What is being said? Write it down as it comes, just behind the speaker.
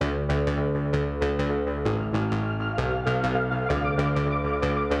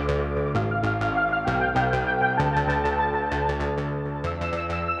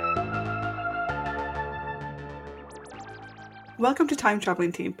Welcome to Time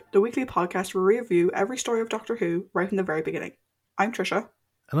Travelling Team, the weekly podcast where we review every story of Doctor Who right from the very beginning. I'm Trisha.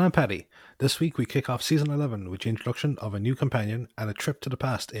 And I'm Paddy. This week we kick off Season 11 with the introduction of a new companion and a trip to the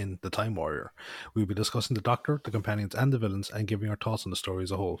past in The Time Warrior. We'll be discussing the Doctor, the companions and the villains and giving our thoughts on the story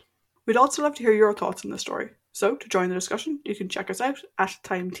as a whole. We'd also love to hear your thoughts on the story. So, to join the discussion, you can check us out at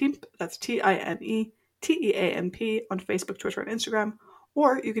Time Teamp, that's TimeTeamp, on Facebook, Twitter and Instagram,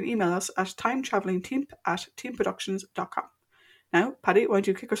 or you can email us at timetravelingteamp@teamproductions.com. Now, Paddy, why don't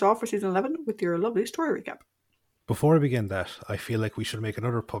you kick us off for Season 11 with your lovely story recap? Before I begin that, I feel like we should make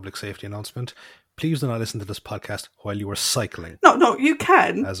another public safety announcement. Please do not listen to this podcast while you are cycling. No, you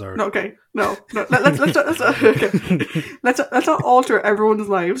can. As our... No, okay. No. Let's not alter everyone's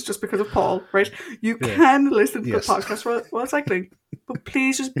lives just because of Paul, right? You can listen to the podcast while cycling, but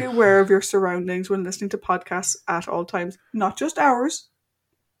please just be aware of your surroundings when listening to podcasts at all times. Not just ours,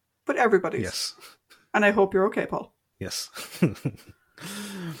 but everybody's. Yes. And I hope you're okay, Paul. Yes.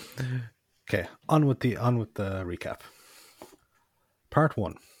 Okay, on with the recap. Part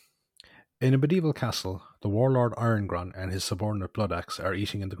 1. In a medieval castle, the warlord Irongron and his subordinate Bloodaxe are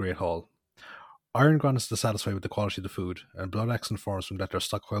eating in the Great Hall. Irongron is dissatisfied with the quality of the food, and Bloodaxe informs him that their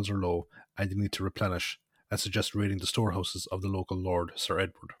stockpiles are low and they need to replenish, and suggests raiding the storehouses of the local lord, Sir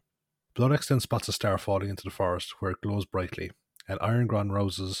Edward. Bloodaxe then spots a star falling into the forest where it glows brightly, and Irongron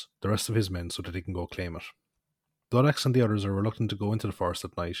rouses the rest of his men so that he can go claim it. Bloodaxe and the others are reluctant to go into the forest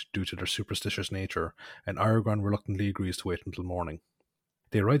at night due to their superstitious nature, and Irongron reluctantly agrees to wait until morning.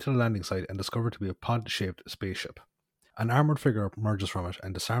 They arrive to the landing site and discover it to be a pod-shaped spaceship. An armoured figure emerges from it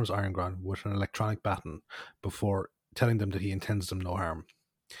and disarms Irongron with an electronic baton before telling them that he intends them no harm.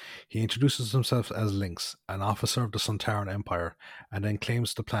 He introduces himself as Lynx, an officer of the Sontaran Empire, and then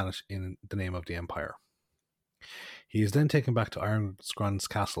claims the planet in the name of the Empire. He is then taken back to Irongron's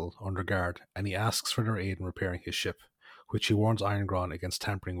castle under guard, and he asks for their aid in repairing his ship, which he warns Irongron against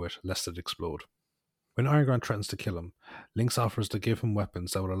tampering with lest it explode. When Irongron threatens to kill him, Lynx offers to give him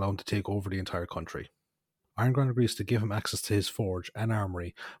weapons that would allow him to take over the entire country. Irongron agrees to give him access to his forge and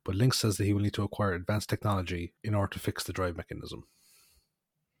armory, but Lynx says that he will need to acquire advanced technology in order to fix the drive mechanism.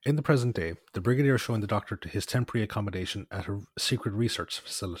 In the present day, the Brigadier is showing the Doctor to his temporary accommodation at a secret research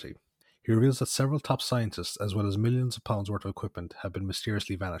facility. He reveals that several top scientists, as well as millions of pounds worth of equipment, have been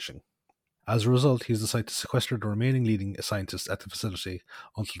mysteriously vanishing. As a result, he's decided to sequester the remaining leading scientists at the facility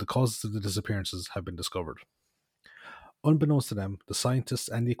until the causes of the disappearances have been discovered. Unbeknownst to them, the scientists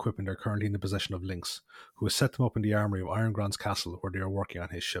and the equipment are currently in the possession of Lynx, who has set them up in the armory of Irongron's castle where they are working on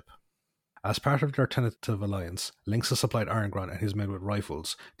his ship. As part of their tentative alliance, Lynx has supplied Irongron and his men with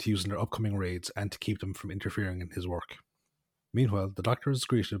rifles to use in their upcoming raids and to keep them from interfering in his work. Meanwhile, the Doctor is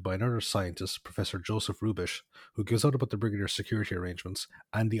greeted by another scientist, Professor Joseph Rubish, who gives out about the Brigadier's security arrangements,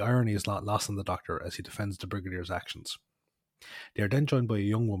 and the irony is not lost on the Doctor as he defends the Brigadier's actions. They are then joined by a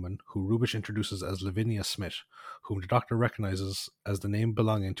young woman, who Rubish introduces as Lavinia Smith, whom the Doctor recognizes as the name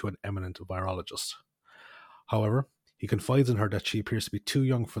belonging to an eminent virologist. However, he confides in her that she appears to be too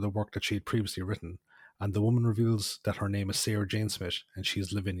young for the work that she had previously written, and the woman reveals that her name is Sarah Jane Smith, and she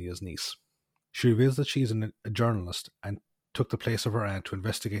is Lavinia's niece. She reveals that she is a journalist, and took the place of her aunt to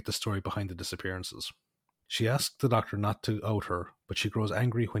investigate the story behind the disappearances. She asks the Doctor not to out her, but she grows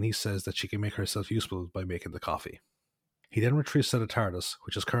angry when he says that she can make herself useful by making the coffee. He then retreats to the TARDIS,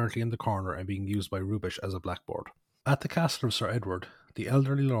 which is currently in the corner and being used by Rubish as a blackboard. At the castle of Sir Edward, the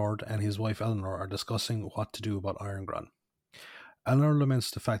elderly lord and his wife Eleanor are discussing what to do about Irongron. Eleanor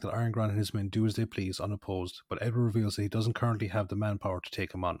laments the fact that Irongron and his men do as they please unopposed, but Edward reveals that he doesn't currently have the manpower to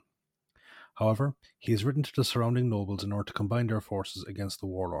take him on. However, he has written to the surrounding nobles in order to combine their forces against the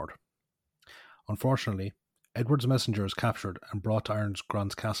warlord. Unfortunately, Edward's messenger is captured and brought to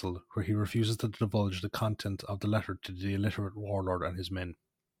Irongron's castle, where he refuses to divulge the content of the letter to the illiterate warlord and his men.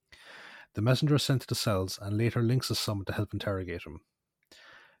 The messenger is sent to the cells, and later Lynx is summoned to help interrogate him.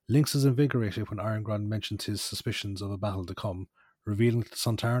 Lynx is invigorated when Irongron mentions his suspicions of a battle to come, revealing that the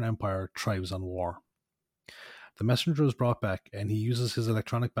Sontaran Empire thrives on war. The messenger is brought back, and he uses his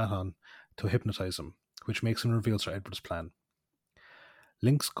electronic baton to hypnotize him, which makes him reveal Sir Edward's plan.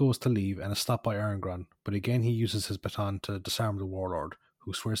 Lynx goes to leave and is stopped by Irongron, but again he uses his baton to disarm the warlord,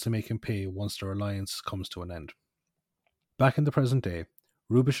 who swears to make him pay once their alliance comes to an end. Back in the present day,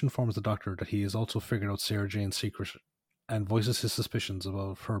 Rubish informs the Doctor that he has also figured out Sarah Jane's secret and voices his suspicions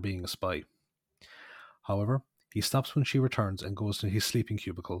about her being a spy. However, he stops when she returns and goes to his sleeping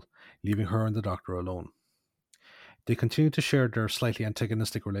cubicle, leaving her and the Doctor alone. They continue to share their slightly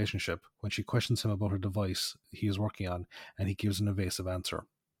antagonistic relationship when she questions him about a device he is working on, and he gives an evasive answer.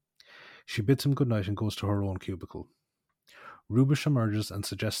 She bids him goodnight and goes to her own cubicle. Rubish emerges and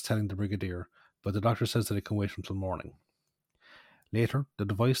suggests telling the Brigadier, but the Doctor says that it can wait until morning. Later, the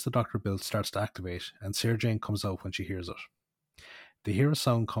device the Doctor built starts to activate, and Sarah Jane comes out when she hears it. They hear a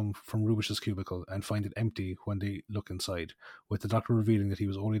sound come from Rubish's cubicle and find it empty when they look inside, with the Doctor revealing that he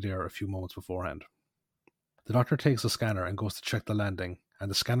was only there a few moments beforehand. The Doctor takes a scanner and goes to check the landing, and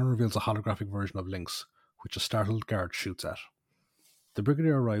the scanner reveals a holographic version of Lynx, which a startled guard shoots at. The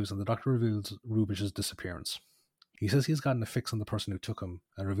Brigadier arrives and the Doctor reveals Rubish's disappearance. He says he's gotten a fix on the person who took him,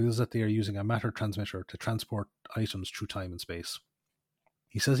 and reveals that they are using a matter transmitter to transport items through time and space.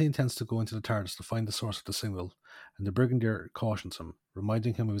 He says he intends to go into the TARDIS to find the source of the signal, and the Brigadier cautions him,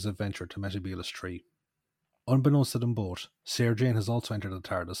 reminding him of his adventure to Metebelis 3. Unbeknownst to them both, Sarah Jane has also entered the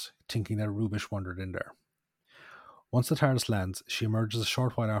TARDIS, thinking that Rubish wandered in there. Once the TARDIS lands, she emerges a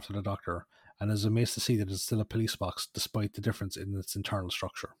short while after the Doctor, and is amazed to see that it is still a police box despite the difference in its internal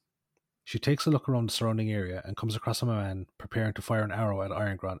structure. She takes a look around the surrounding area and comes across a man preparing to fire an arrow at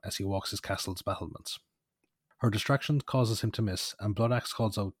Irongron as he walks his castle's battlements. Her distraction causes him to miss, and Bloodaxe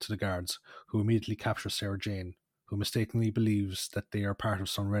calls out to the guards, who immediately capture Sarah Jane, who mistakenly believes that they are part of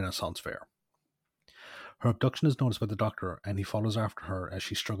some Renaissance fair. Her abduction is noticed by the Doctor, and he follows after her as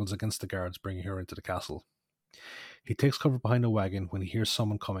she struggles against the guards bringing her into the castle. He takes cover behind a wagon when he hears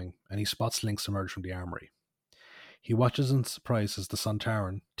someone coming, and he spots Lynx emerge from the armory. He watches in surprise as the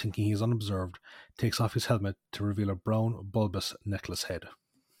Sontaran, thinking he is unobserved, takes off his helmet to reveal a brown, bulbous necklace head.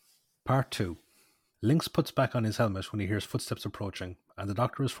 Part 2. Lynx puts back on his helmet when he hears footsteps approaching, and the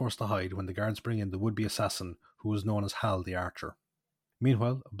Doctor is forced to hide when the guards bring in the would-be assassin, who is known as Hal the Archer.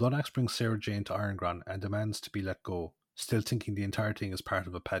 Meanwhile, Bloodaxe brings Sarah Jane to Irongron and demands to be let go, still thinking the entire thing is part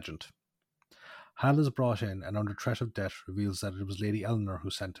of a pageant. Hal is brought in and under threat of death reveals that it was Lady Eleanor who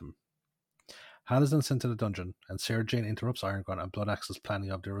sent him. Hal is then sent to the dungeon, and Sarah Jane interrupts Irongron and Bloodaxe's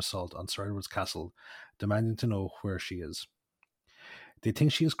planning of their assault on Sir Edward's castle, demanding to know where she is. They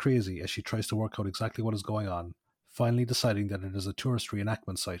think she is crazy as she tries to work out exactly what is going on, finally deciding that it is a tourist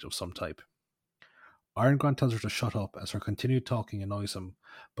reenactment site of some type. Irongron tells her to shut up as her continued talking annoys him,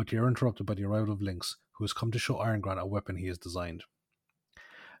 but they are interrupted by the arrival of Lynx, who has come to show Irongron a weapon he has designed.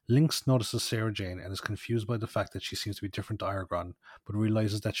 Lynx notices Sarah Jane and is confused by the fact that she seems to be different to Irongron, but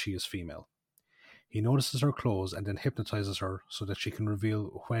realizes that she is female. He notices her clothes and then hypnotizes her so that she can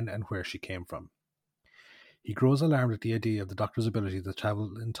reveal when and where she came from. He grows alarmed at the idea of the Doctor's ability to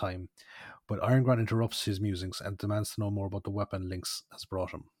travel in time, but Irongron interrupts his musings and demands to know more about the weapon Lynx has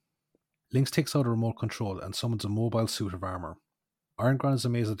brought him. Lynx takes out a remote control and summons a mobile suit of armour. Irongron is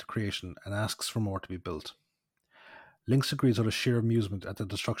amazed at the creation and asks for more to be built. Lynx agrees out of sheer amusement at the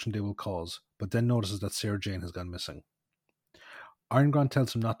destruction they will cause, but then notices that Sarah Jane has gone missing. Irongron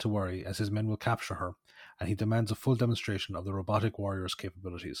tells him not to worry as his men will capture her, and he demands a full demonstration of the robotic warrior's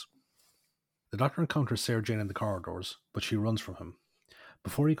capabilities. The Doctor encounters Sarah Jane in the corridors, but she runs from him.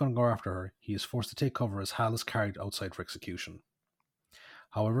 Before he can go after her, he is forced to take cover as Hal is carried outside for execution.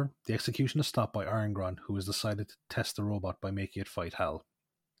 However, the execution is stopped by Irongron, who has decided to test the robot by making it fight Hal.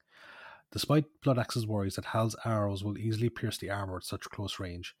 Despite Bloodaxe's worries that Hal's arrows will easily pierce the armour at such close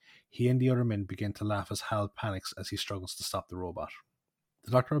range, he and the other men begin to laugh as Hal panics as he struggles to stop the robot.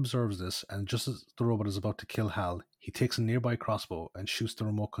 The Doctor observes this, and just as the robot is about to kill Hal, he takes a nearby crossbow and shoots the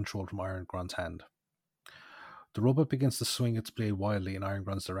remote control from Irongron's hand. The robot begins to swing its blade wildly in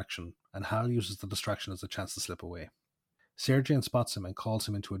Irongron's direction, and Hal uses the distraction as a chance to slip away. Sarah Jane spots him and calls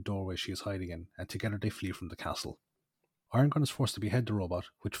him into a doorway she is hiding in, and together they flee from the castle. Irongron is forced to behead the robot,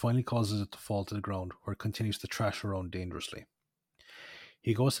 which finally causes it to fall to the ground, where it continues to trash around dangerously.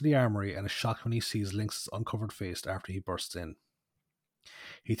 He goes to the armory and is shocked when he sees Lynx's uncovered face after he bursts in.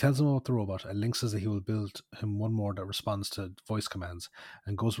 He tells him about the robot, and Lynx says that he will build him one more that responds to voice commands,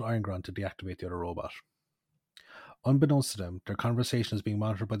 and goes with Irongron to deactivate the other robot. Unbeknownst to them, their conversation is being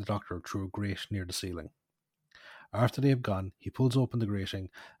monitored by the Doctor through a grate near the ceiling. After they have gone, he pulls open the grating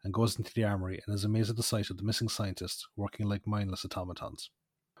and goes into the armory and is amazed at the sight of the missing scientists working like mindless automatons.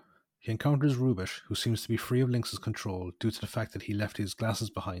 He encounters Rubish, who seems to be free of Lynx's control due to the fact that he left his glasses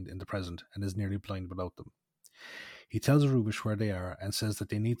behind in the present and is nearly blind without them. He tells Rubish where they are and says that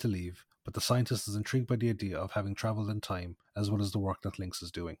they need to leave, but the scientist is intrigued by the idea of having travelled in time as well as the work that Lynx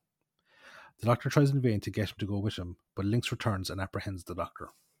is doing. The Doctor tries in vain to get him to go with him, but Lynx returns and apprehends the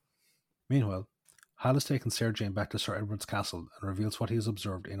Doctor. Meanwhile, Hal has taken Sarah Jane back to Sir Edward's castle and reveals what he has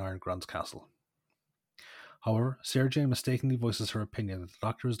observed in Irongron's castle. However, Sarah Jane mistakenly voices her opinion that the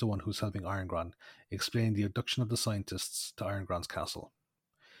Doctor is the one who is helping Irongron, explaining the abduction of the scientists to Irongron's castle.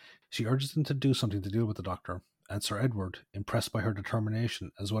 She urges him to do something to deal with the Doctor, and Sir Edward, impressed by her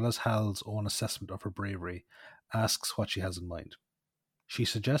determination as well as Hal's own assessment of her bravery, asks what she has in mind. She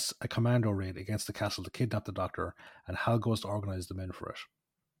suggests a commando raid against the castle to kidnap the Doctor, and Hal goes to organise the men for it.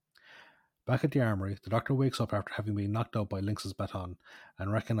 Back at the armory, the Doctor wakes up after having been knocked out by Lynx's baton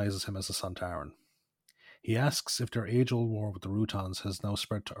and recognises him as the Sontaran. He asks if their age-old war with the Rutons has now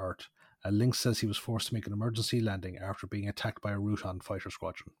spread to Earth, and Lynx says he was forced to make an emergency landing after being attacked by a Ruton fighter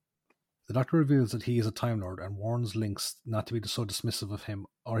squadron. The Doctor reveals that he is a Time Lord and warns Lynx not to be so dismissive of him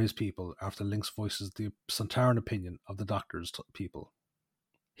or his people after Lynx voices the Sontaran opinion of the Doctor's people.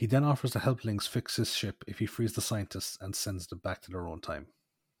 He then offers to help Lynx fix his ship if he frees the scientists and sends them back to their own time.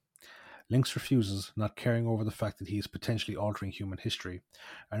 Lynx refuses, not caring over the fact that he is potentially altering human history,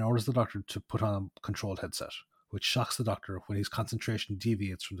 and orders the Doctor to put on a controlled headset, which shocks the Doctor when his concentration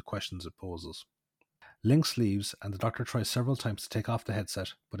deviates from the questions it poses. Lynx leaves, and the Doctor tries several times to take off the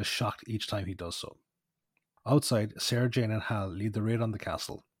headset, but is shocked each time he does so. Outside, Sarah Jane and Hal lead the raid on the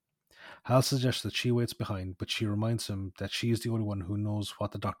castle. Hal suggests that she waits behind, but she reminds him that she is the only one who knows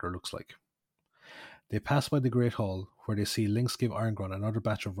what the Doctor looks like. They pass by the Great Hall, where they see Lynx give Irongron another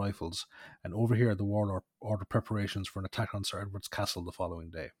batch of rifles, and overhear the Warlord order preparations for an attack on Sir Edward's castle the following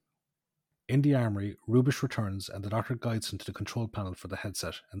day. In the armory, Rubish returns, and the Doctor guides him to the control panel for the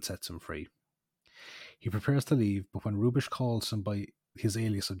headset and sets him free. He prepares to leave, but when Rubish calls him by his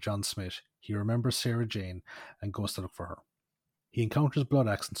alias of John Smith, he remembers Sarah Jane and goes to look for her. He encounters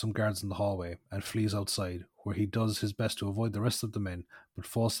Bloodaxe and some guards in the hallway and flees outside, where he does his best to avoid the rest of the men, but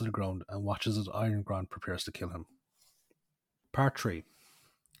falls to the ground and watches as Irongron prepares to kill him. Part 3.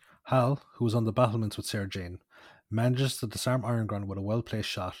 Hal, who is on the battlements with Sarah Jane, manages to disarm Irongron with a well-placed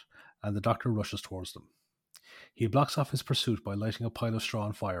shot, and the Doctor rushes towards them. He blocks off his pursuit by lighting a pile of straw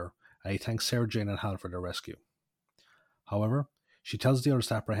on fire, and he thanks Sarah Jane and Hal for their rescue. However, she tells the others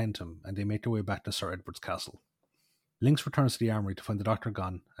to apprehend him, and they make their way back to Sir Edward's castle. Lynx returns to the armory to find the Doctor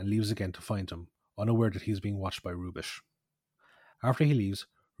gone, and leaves again to find him, unaware that he is being watched by Rubish. After he leaves,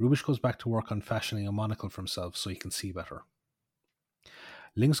 Rubish goes back to work on fashioning a monocle for himself so he can see better.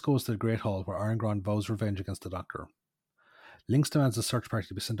 Lynx goes to the Great Hall, where Irongron vows revenge against the Doctor. Lynx demands a search party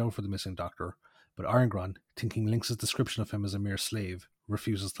to be sent out for the missing Doctor, but Irongron, thinking Lynx's description of him as a mere slave,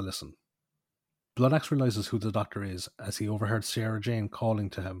 refuses to listen. Bloodaxe realizes who the Doctor is, as he overheard Sarah Jane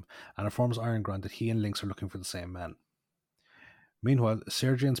calling to him, and informs Irongron that he and Lynx are looking for the same man. Meanwhile,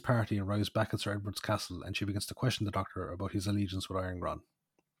 Sarah Jane's party arrives back at Sir Edward's castle, and she begins to question the Doctor about his allegiance with Irongron.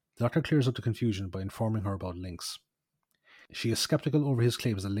 The Doctor clears up the confusion by informing her about Lynx. She is skeptical over his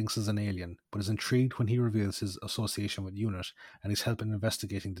claims that Lynx is an alien, but is intrigued when he reveals his association with UNIT and his help in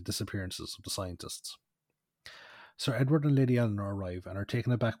investigating the disappearances of the scientists. Sir Edward and Lady Eleanor arrive and are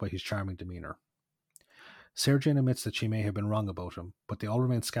taken aback by his charming demeanour. Sarah Jane admits that she may have been wrong about him, but they all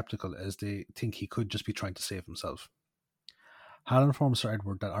remain skeptical as they think he could just be trying to save himself. Hal informs Sir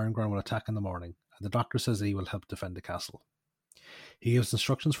Edward that Irongron will attack in the morning, and the Doctor says that he will help defend the castle. He gives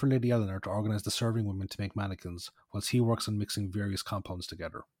instructions for Lady Eleanor to organise the serving women to make mannequins, whilst he works on mixing various compounds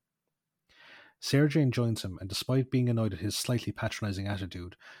together. Sarah Jane joins him, and despite being annoyed at his slightly patronising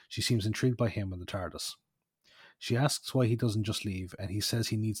attitude, she seems intrigued by him and the TARDIS. She asks why he doesn't just leave, and he says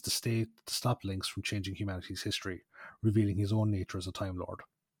he needs to stay to stop Lynx from changing humanity's history, revealing his own nature as a Time Lord.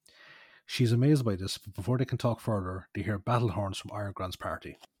 She's amazed by this, but before they can talk further, they hear battle horns from Irongron's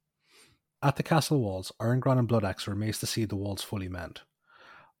party. At the castle walls, Irongron and Bloodaxe are amazed to see the walls fully manned.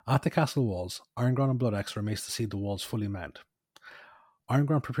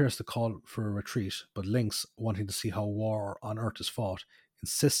 Irongron prepares to call for a retreat, but Lynx, wanting to see how war on Earth is fought,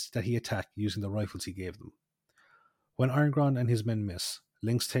 insists that he attack using the rifles he gave them. When Irongron and his men miss,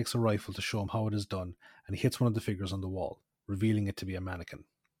 Lynx takes a rifle to show him how it is done, and he hits one of the figures on the wall, revealing it to be a mannequin.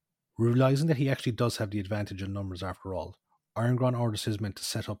 Realizing that he actually does have the advantage in numbers after all, Irongron orders his men to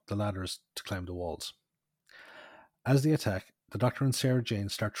set up the ladders to climb the walls. As they attack, the Doctor and Sarah Jane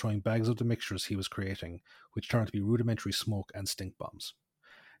start throwing bags of the mixtures he was creating, which turn out to be rudimentary smoke and stink bombs.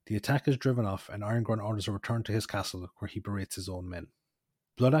 The attack is driven off, and Irongron orders a return to his castle, where he berates his own men.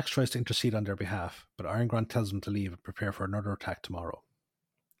 Bloodaxe tries to intercede on their behalf, but Irongron tells them to leave and prepare for another attack tomorrow.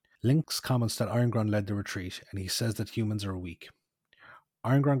 Lynx comments that Irongron led the retreat, and he says that humans are weak.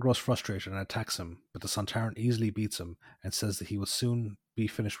 Irongron grows frustrated and attacks him, but the Sontaran easily beats him and says that he will soon be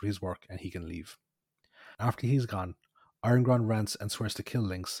finished with his work and he can leave. After he's gone, Irongron rants and swears to kill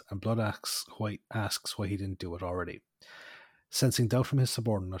Lynx, and Bloodaxe asks why he didn't do it already. Sensing doubt from his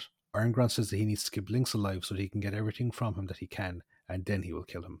subordinate, Irongron says that he needs to keep Lynx alive so that he can get everything from him that he can, and then he will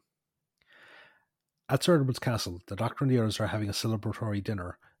kill him. At Sir Edward's castle, the Doctor and the others are having a celebratory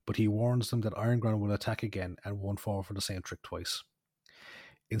dinner, but he warns them that Irongron will attack again and won't fall for the same trick twice.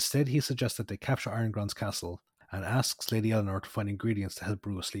 Instead, he suggests that they capture Irongron's castle and asks Lady Eleanor to find ingredients to help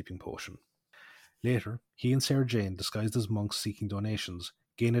brew a sleeping potion. Later, he and Sarah Jane, disguised as monks seeking donations,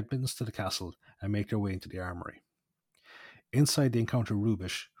 gain admittance to the castle and make their way into the armory. Inside, they encounter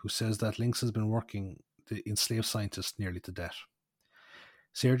Rubish, who says that Lynx has been working the enslaved scientists nearly to death.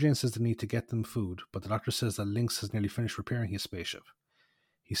 Sarah Jane says they need to get them food, but the Doctor says that Lynx has nearly finished repairing his spaceship.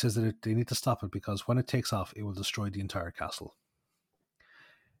 He says that they need to stop it because when it takes off, it will destroy the entire castle.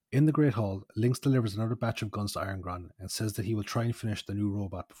 In the Great Hall, Lynx delivers another batch of guns to Iron Gron and says that he will try and finish the new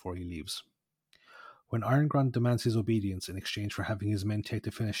robot before he leaves. When Iron Gron demands his obedience in exchange for having his men take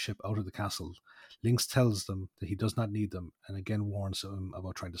the finished ship out of the castle, Lynx tells them that he does not need them and again warns them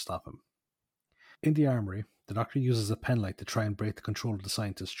about trying to stop him. In the armory, the Doctor uses a penlight to try and break the control of the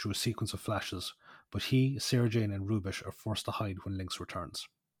scientists through a sequence of flashes, but he, Sarah Jane, and Rubish are forced to hide when Lynx returns.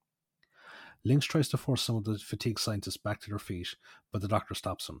 Lynx tries to force some of the fatigued scientists back to their feet, but the Doctor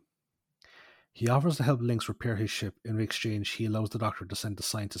stops him. He offers to help Lynx repair his ship. In exchange, he allows the Doctor to send the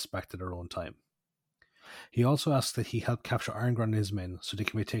scientists back to their own time. He also asks that he help capture Iron Gron and his men so they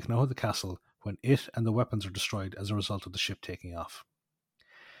can be taken out of the castle when it and the weapons are destroyed as a result of the ship taking off.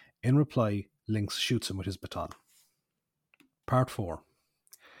 In reply, Lynx shoots him with his baton. Part 4.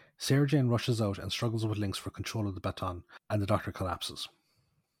 Sarah Jane rushes out and struggles with Lynx for control of the baton, and the Doctor collapses.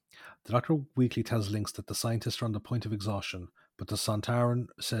 The Doctor weakly tells Lynx that the scientists are on the point of exhaustion, but the Sontaran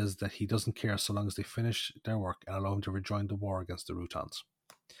says that he doesn't care so long as they finish their work and allow him to rejoin the war against the Rutons.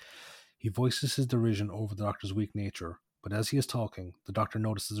 He voices his derision over the Doctor's weak nature, but as he is talking, the Doctor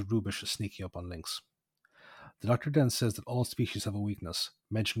notices Rubish sneaking up on Lynx. The Doctor then says that all species have a weakness,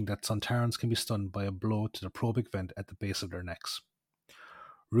 mentioning that Sontarans can be stunned by a blow to the probic vent at the base of their necks.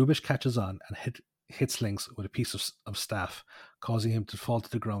 Rubish catches on and hits Lynx with a piece of staff, causing him to fall to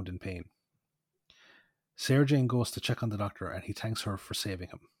the ground in pain. Sarah Jane goes to check on the Doctor and he thanks her for saving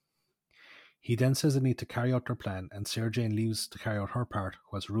him. He then says they need to carry out their plan, and Sarah Jane leaves to carry out her part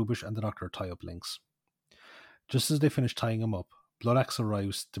whilst Rubish and the Doctor tie up Lynx. Just as they finish tying him up, Bloodaxe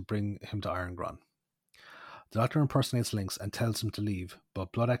arrives to bring him to Iron Gron. The Doctor impersonates Lynx and tells him to leave,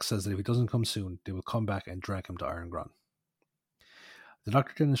 but Bloodaxe says that if he doesn't come soon, they will come back and drag him to Iron Gron. The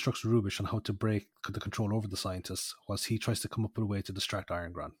Doctor then instructs Rubish on how to break the control over the scientists, whilst he tries to come up with a way to distract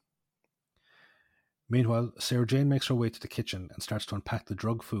Iron Gron. Meanwhile, Sarah Jane makes her way to the kitchen and starts to unpack the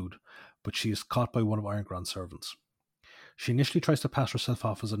drug food, but she is caught by one of Iron Gron's servants. She initially tries to pass herself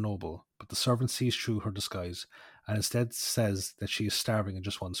off as a noble, but the servant sees through her disguise and instead says that she is starving and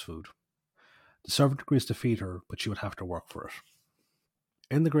just wants food. The servant agrees to feed her, but she would have to work for it.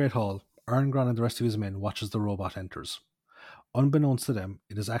 In the Great Hall, Iron Gron and the rest of his men watch as the robot enters. Unbeknownst to them,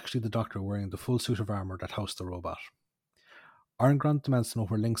 it is actually the Doctor wearing the full suit of armour that housed the robot. Iron Gron demands to know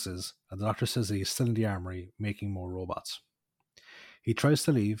where Lynx is, and the Doctor says that he is still in the armory, making more robots. He tries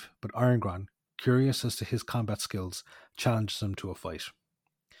to leave, but Iron Gron, curious as to his combat skills, challenges him to a fight.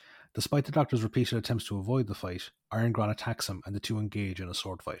 Despite the Doctor's repeated attempts to avoid the fight, Iron Gron attacks him and the two engage in a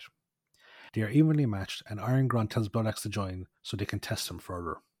sword fight. They are evenly matched, and Iron Gron tells Bloodaxe to join so they can test him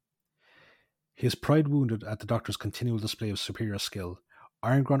further. His pride wounded at the Doctor's continual display of superior skill,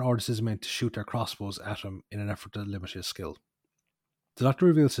 Iron Gron orders his men to shoot their crossbows at him in an effort to limit his skill. The Doctor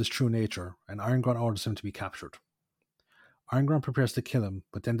reveals his true nature, and Iron Gron orders him to be captured. Iron Gron prepares to kill him,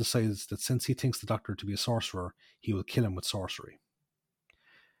 but then decides that since he thinks the Doctor to be a sorcerer, he will kill him with sorcery.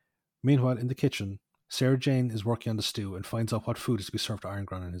 Meanwhile, in the kitchen, Sarah Jane is working on the stew and finds out what food is to be served to Iron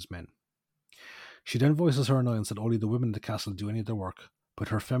Gron and his men. She then voices her annoyance that only the women in the castle do any of their work, but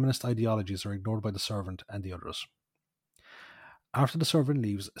her feminist ideologies are ignored by the servant and the others. After the servant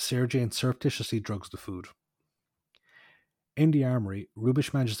leaves, Sarah Jane surreptitiously drugs the food. In the armory,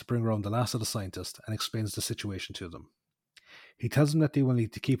 Rubish manages to bring around the last of the scientists and explains the situation to them. He tells them that they will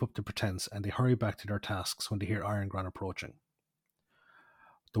need to keep up the pretense, and they hurry back to their tasks when they hear Iron Gron approaching.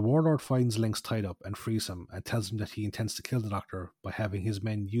 The Warlord finds Lynx tied up and frees him, and tells him that he intends to kill the Doctor by having his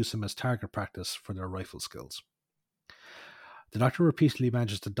men use him as target practice for their rifle skills. The Doctor repeatedly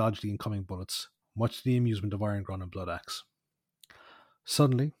manages to dodge the incoming bullets, much to the amusement of Iron Gron and Bloodaxe.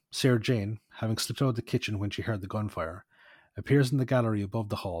 Suddenly, Sarah Jane, having slipped out of the kitchen when she heard the gunfire, appears in the gallery above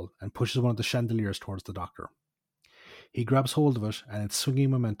the hall and pushes one of the chandeliers towards the Doctor. He grabs hold of it, and its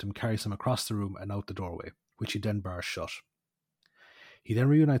swinging momentum carries him across the room and out the doorway, which he then bars shut. He then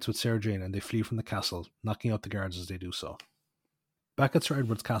reunites with Sarah Jane and they flee from the castle, knocking out the guards as they do so. Back at Sir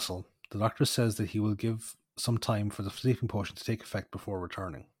Edward's castle, the Doctor says that he will give some time for the sleeping potion to take effect before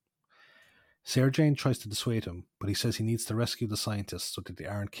returning. Sarah Jane tries to dissuade him, but he says he needs to rescue the scientists so that they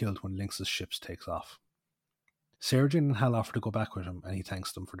aren't killed when Lynx's ship takes off. Sarah Jane and Hal offer to go back with him, and he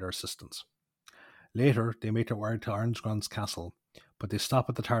thanks them for their assistance. Later, they make their way to Iron Gron's castle, but they stop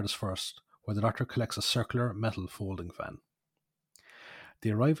at the TARDIS first, where the Doctor collects a circular metal folding fan. They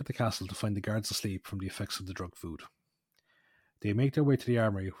arrive at the castle to find the guards asleep from the effects of the drug food. They make their way to the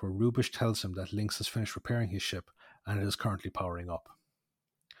armory, where Rubish tells him that Lynx has finished repairing his ship and it is currently powering up.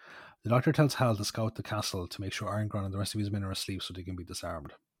 The Doctor tells Hal to scout the castle to make sure Irongron and the rest of his men are asleep so they can be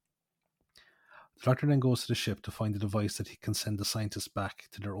disarmed. The Doctor then goes to the ship to find a device that he can send the scientists back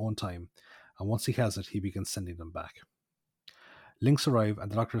to their own time, and once he has it, he begins sending them back. Lynx arrive,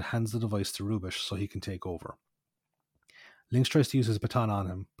 and the Doctor hands the device to Rubish so he can take over. Lynx tries to use his baton on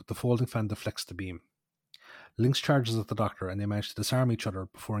him, but the folding fan deflects the beam. Lynx charges at the Doctor, and they manage to disarm each other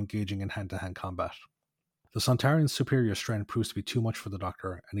before engaging in hand-to-hand combat. The Sontaran's superior strength proves to be too much for the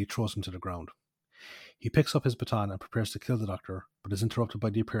Doctor, and he throws him to the ground. He picks up his baton and prepares to kill the Doctor, but is interrupted by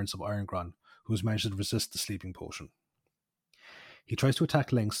the appearance of Irongron, who has managed to resist the sleeping potion. He tries to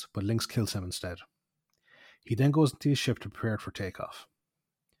attack Lynx, but Lynx kills him instead. He then goes into his ship to prepare for takeoff.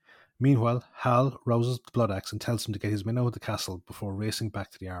 Meanwhile, Hal rouses the Bloodaxe and tells him to get his men out of the castle before racing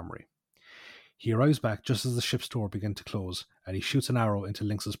back to the armory. He arrives back just as the ship's door begins to close, and he shoots an arrow into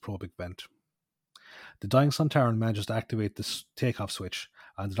Lynx's probic vent. The dying Sontaran manages to activate the takeoff switch,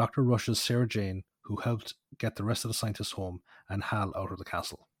 and the Doctor rushes Sarah Jane, who helped get the rest of the scientists home, and Hal out of the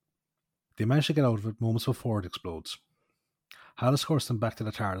castle. They manage to get out of it moments before it explodes. Hal escorts them back to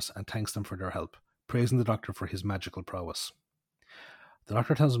the TARDIS and thanks them for their help, praising the Doctor for his magical prowess. The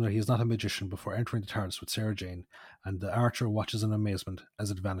Doctor tells him that he is not a magician before entering the TARDIS with Sarah Jane, and the Archer watches in amazement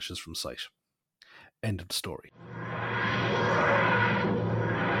as it vanishes from sight. End of the story.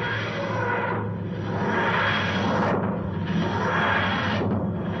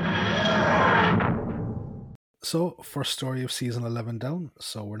 So, first story of season 11 down,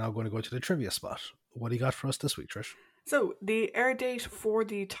 so we're now going to go to the trivia spot. What do you got for us this week, Trish? So, the air date for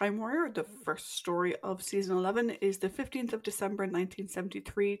The Time Warrior, the first story of season 11, is the 15th of December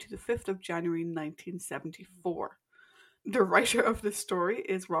 1973 to the 5th of January 1974. The writer of this story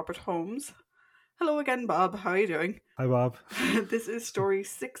is Robert Holmes. Hello again, Bob. How are you doing? Hi, Bob. This is story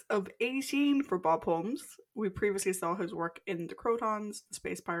 6 of 18 for Bob Holmes. We previously saw his work in The Crotons, The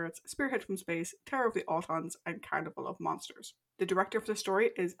Space Pirates, Spearhead from Space, Terror of the Autons, and Carnival of Monsters. The director of the story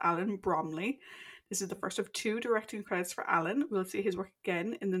is Alan Bromley. This is the first of 2 directing credits for Alan. We'll see his work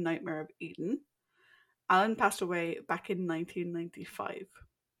again in The Nightmare of Eden. Alan passed away back in 1995.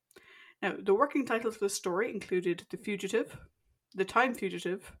 Now, the working titles for the story included The Fugitive, The Time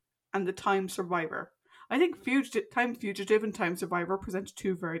Fugitive, and The Time Survivor. I think Time Fugitive and Time Survivor present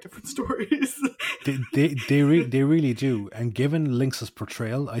 2 very different stories. they really do. And given Lynx's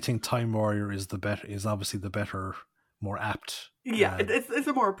portrayal, I think Time Warrior is obviously the better, more apt. Yeah, it's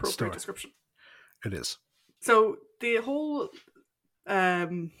a more appropriate story. Description. It is. So the whole, how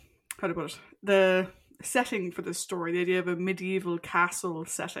to put it, the setting for this story, the idea of a medieval castle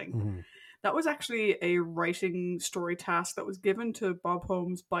setting, that was actually a writing story task that was given to Bob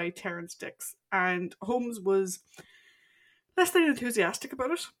Holmes by Terrance Dicks. And Holmes was less than enthusiastic about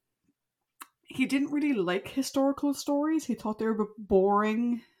it. He didn't really like historical stories. He thought they were a bit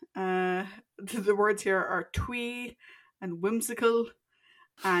boring. The words here are twee and whimsical.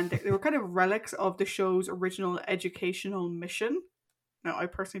 And they were kind of relics of the show's original educational mission. Now, I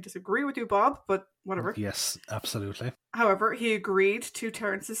personally disagree with you, Bob, but whatever. Yes, absolutely. However, he agreed to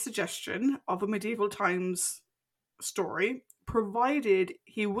Terrance's suggestion of a medieval times story, provided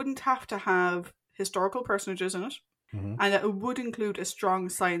he wouldn't have to have historical personages in it, and that it would include a strong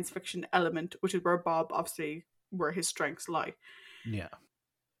science fiction element, which is where his strengths lie. Yeah.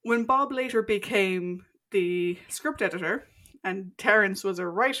 When Bob later became the script editor, and Terrance was a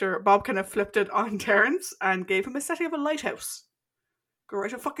writer, Bob kind of flipped it on Terrance and gave him a setting of a lighthouse. Go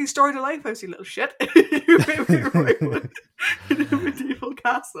write a fucking story to Lifehouse, you little shit. You made me write one in a medieval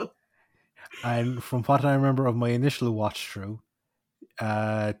castle. And from what I remember of my initial watch through,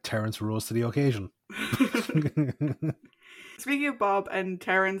 Terrance rose to the occasion. Speaking of Bob and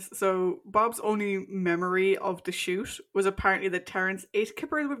Terrance, so Bob's only memory of the shoot was apparently that Terrance ate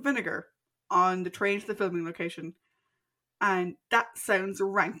kippers with vinegar on the train to the filming location. And that sounds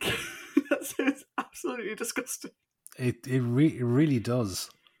rank. That sounds absolutely disgusting. It really does.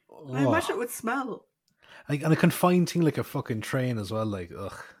 I imagine it would smell. Like, and a confined thing like a fucking train as well, like,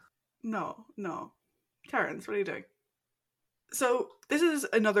 ugh. No. Terrance, what are you doing? So, this is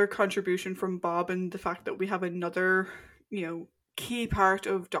another contribution from Bob and the fact that we have another, key part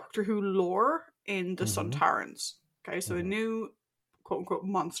of Doctor Who lore in the Sontarans. Okay, so a new, quote-unquote,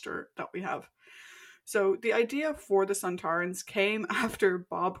 monster that we have. So, the idea for the Sontarans came after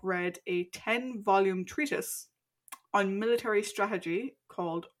Bob read a 10-volume treatise on military strategy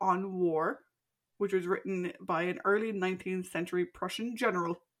called On War, which was written by an early 19th century Prussian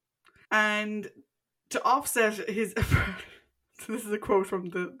general. And to offset his... this is a quote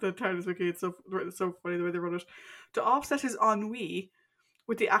from the TARDIS Wiki, it's so funny the way they wrote it. To offset his ennui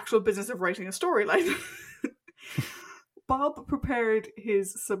with the actual business of writing a storyline, Bob prepared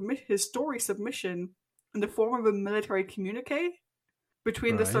his story submission in the form of a military communique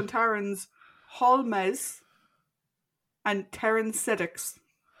between the Sontarans Holmes and Terran Seddix.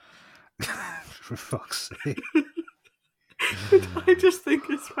 For fuck's sake. I just think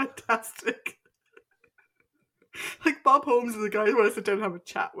it's fantastic. Like, Bob Holmes is the guy who want to sit down and have a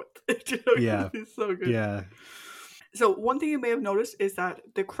chat with. Yeah. He's so good. Yeah. So one thing you may have noticed is that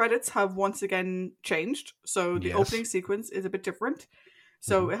the credits have once again changed. So the opening sequence is a bit different.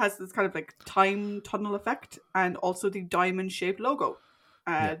 So it has this kind of like time tunnel effect and also the diamond-shaped logo.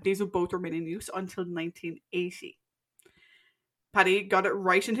 These will both remain in use until 1980. Paddy got it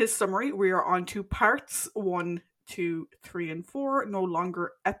right in his summary. We are on to parts 1, 2, 3, and 4, no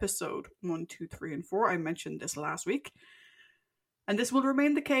longer episode 1, 2, 3, and 4. I mentioned this last week. And this will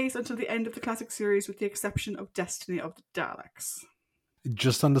remain the case until the end of the classic series, with the exception of Destiny of the Daleks.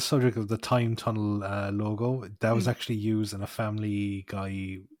 Just on the subject of the time tunnel logo, that was actually used in a Family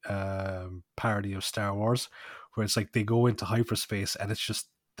Guy parody of Star Wars, where it's like they go into hyperspace and it's just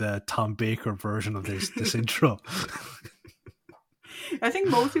the Tom Baker version of this intro. I think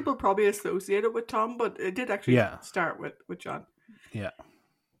most people probably associate it with Tom, but it did actually start with John. Yeah.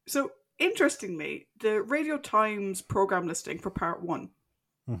 So, interestingly, the Radio Times program listing for part 1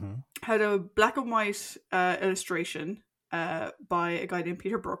 had a black and white illustration by a guy named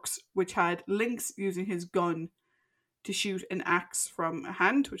Peter Brooks, which had Lynx using his gun to shoot an axe from a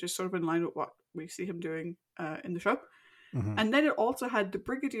hand, which is sort of in line with what we see him doing in the show. And then it also had the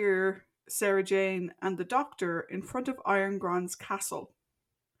Brigadier, Sarah Jane, and the Doctor in front of Iron Gron's castle,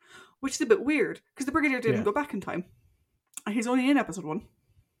 which is a bit weird because the Brigadier didn't go back in time. He's only in episode 1.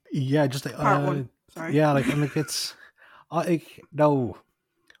 Yeah, just part 1. Sorry. Yeah, it's no.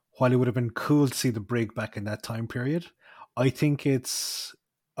 While it would have been cool to see the Brig back in that time period, I think just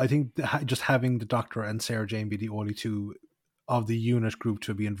having the Doctor and Sarah Jane be the only two of the unit group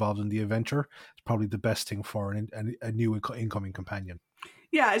to be involved in the adventure is probably the best thing for a new incoming companion.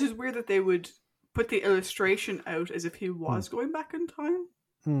 Yeah, it's just weird that they would put the illustration out as if he was going back in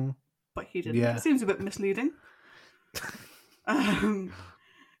time, but he didn't. Yeah. It seems a bit misleading.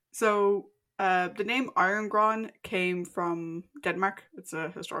 So the name Iron Gron came from Denmark. It's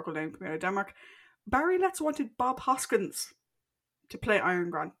a historical name coming out of Denmark. Barry Letts wanted Bob Hoskins to play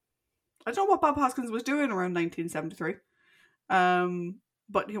Iron Gron. I don't know what Bob Hoskins was doing around 1973.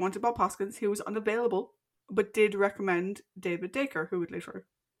 But he wanted Bob Hoskins. He was unavailable, but did recommend David Dacre, who would later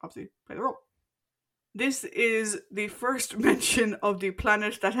obviously play the role. This is the first mention of the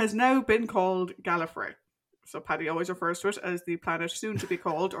planet that has now been called Gallifrey. So Paddy always refers to it as the planet soon to be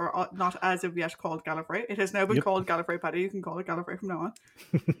called, or not as of yet called, Gallifrey. It has now been called Gallifrey, Paddy. You can call it Gallifrey from now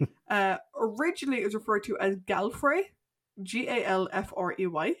on. Originally, it was referred to as Galfrey,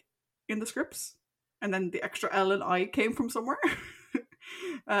 Galfrey, in the scripts. And then the extra L and I came from somewhere.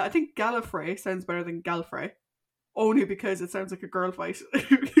 I think Gallifrey sounds better than Galfrey, only because it sounds like a girl fight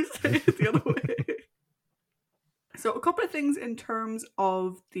if you say it the other way. So a couple of things in terms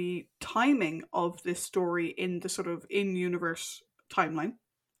of the timing of this story in the sort of in-universe timeline.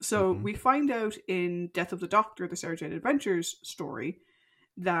 So we find out in Death of the Doctor, the Sarah Jane Adventures story,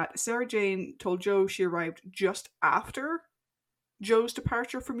 that Sarah Jane told Jo she arrived just after Jo's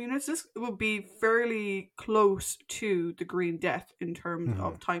departure from units. This will be fairly close to the Green Death in terms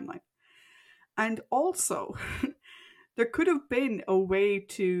of timeline. And also, there could have been a way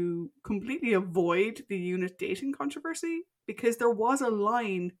to completely avoid the unit dating controversy, because there was a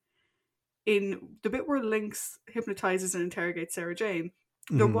line in the bit where Lynx hypnotizes and interrogates Sarah Jane.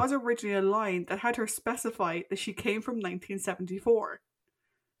 There was originally a line that had her specify that she came from 1974,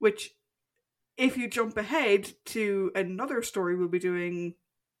 which, if you jump ahead to another story we'll be doing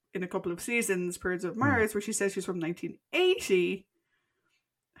in a couple of seasons, Periods of Mars, where she says she's from 1980,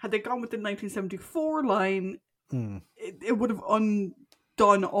 had they gone with the 1974 line, it would have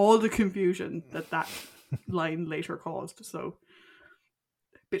undone all the confusion that line later caused. So,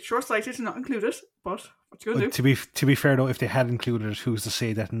 a bit short-sighted to not include it, but what you gonna do? To be fair though, if they had included it, who's to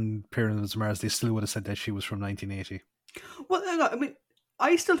say that in Pyramids of Mars they still would have said that she was from 1980? Well, no, I mean,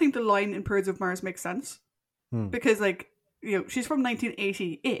 I still think the line in Periods of Mars makes sense, because, like, you know, she's from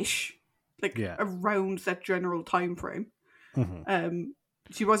 1980-ish, like around that general time frame.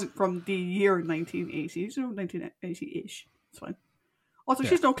 She wasn't from the year 1980, so 1980-ish. It's fine. Also,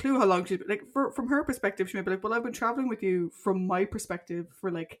 she's no clue how long she's been. Like, from her perspective, she may be like, well, I've been traveling with you from my perspective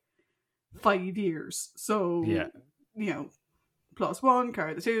for like 5 years. So, you know, +1,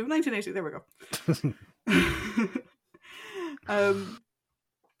 carry the 2, 1980, there we go.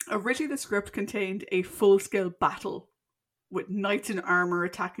 Originally, the script contained a full-scale battle with knights in armour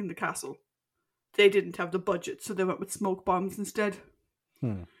attacking the castle. they didn't have the budget, so they went with smoke bombs instead.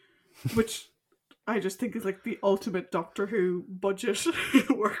 Which I just think is like the ultimate Doctor Who budget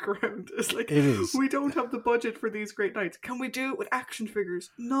workaround. It's like, it is. We don't have the budget for these great nights. Can we do it with action figures?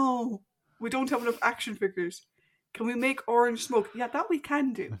 No. We don't have enough action figures. Can we make orange smoke? Yeah, that we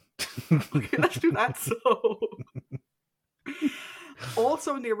can do. Okay, let's do that. So,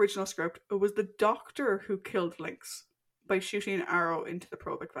 also in the original script, it was the Doctor who killed Lynx by shooting an arrow into the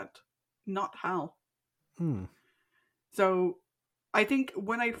probic vent, not Hal. So, I think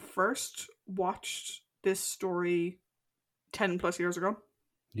when I first watched this story 10 plus years ago,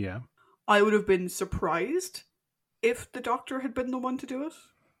 I would have been surprised if the Doctor had been the one to do it,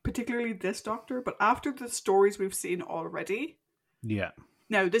 particularly this Doctor. But after the stories we've seen already,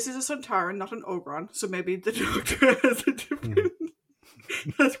 now this is a Sontaran, not an Ogron, so maybe the Doctor has a different,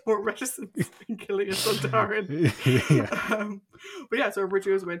 has more reticence in killing a Sontaran. But yeah, so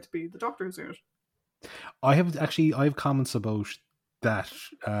originally it was meant to be the Doctor who's doing it. I have comments about that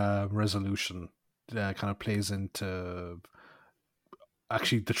resolution kind of plays into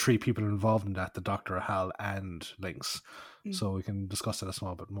actually the three people involved in that, the Doctor, Hal and Lynx. So we can discuss that a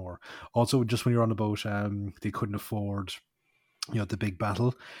small bit more. Also, just when you're on about they couldn't afford, the big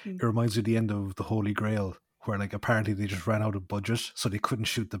battle, it reminds me of the end of The Holy Grail, where like apparently they just ran out of budget, so they couldn't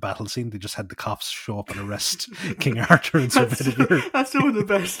shoot the battle scene. They just had the cops show up and arrest King Arthur and Sir Bedivere. That's one of the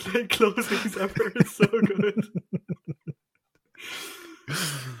best like closings ever. It's so good.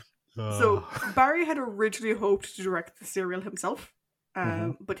 So Barry had originally hoped to direct the serial himself,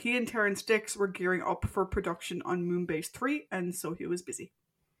 but he and Terrance Dicks were gearing up for production on Moonbase 3, and so he was busy.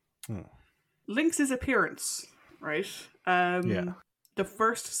 Lynx's appearance, right? The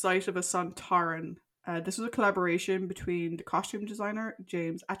first sight of a Sontaran. This was a collaboration between the costume designer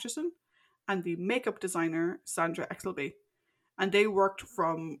James Acheson and the makeup designer Sandra Exelby, and they worked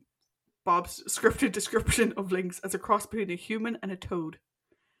from Bob's scripted description of Lynx as a cross between a human and a toad.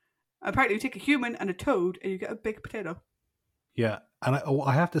 Apparently, you take a human and a toad, and you get a baked potato. Yeah, and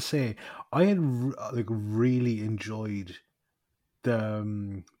I have to say, I had really enjoyed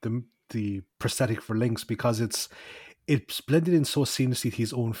the prosthetic for Lynx because it's blended in so seamlessly to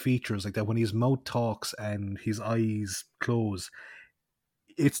his own features, like that when his mouth talks and his eyes close,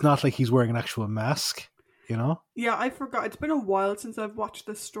 it's not like he's wearing an actual mask, Yeah, I forgot. It's been a while since I've watched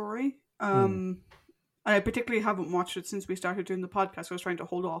this story. I particularly haven't watched it since we started doing the podcast. I was trying to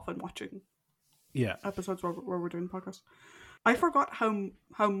hold off on watching episodes where we're doing the podcast. I forgot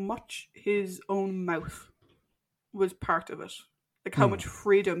how much his own mouth was part of it. Like how much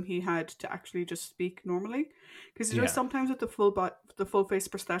freedom he had to actually just speak normally. Because sometimes with the full face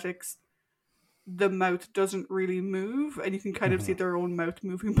prosthetics, the mouth doesn't really move, and you can kind of see their own mouth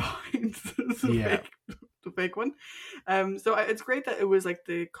moving behind the fake one. So it's great that it was like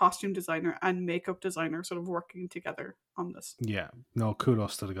the costume designer and makeup designer sort of working together on this. Yeah, no,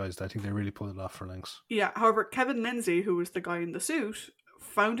 kudos to the guys. I think they really pulled it off for Lynx. Yeah, however, Kevin Lindsay, who was the guy in the suit,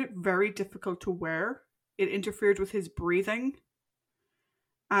 found it very difficult to wear. It interfered with his breathing.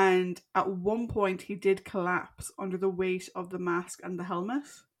 And at one point, he did collapse under the weight of the mask and the helmet.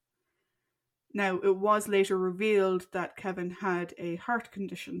 Now, it was later revealed that Kevin had a heart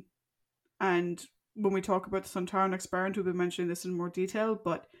condition. And when we talk about the Sontaran experiment, we'll be mentioning this in more detail,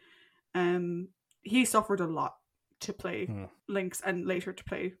 but he suffered a lot to play Lynx and later to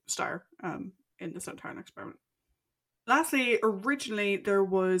play Star in the Sontaran experiment. Lastly, originally there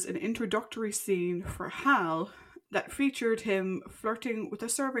was an introductory scene for Hal that featured him flirting with a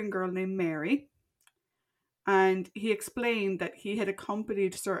serving girl named Mary. And he explained that he had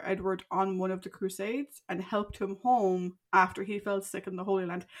accompanied Sir Edward on one of the Crusades and helped him home after he fell sick in the Holy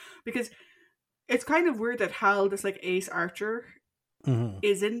Land. Because it's kind of weird that Hal, this like ace archer,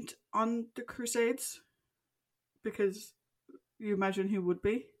 isn't on the Crusades. Because you imagine he would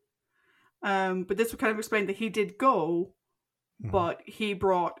be. But this would kind of explain that he did go, but he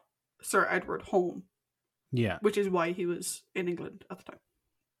brought Sir Edward home. Yeah. Which is why he was in England at the time.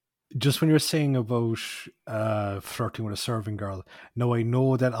 Just when you're saying about flirting with a serving girl, now I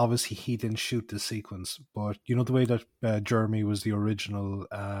know that obviously he didn't shoot this sequence, but you know the way that Jeremy was the original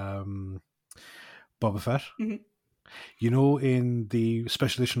Boba Fett? You know, in the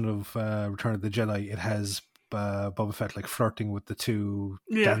special edition of Return of the Jedi, it has Boba Fett like flirting with the two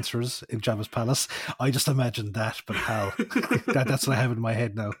dancers in Jabba's palace. I just imagined that, but how? That's what I have in my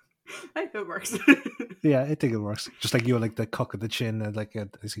head now. I think it works. Yeah, I think it works. Just like like the cock of the chin and like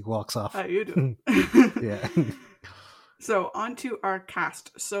as he walks off. How you do? Yeah. So on to our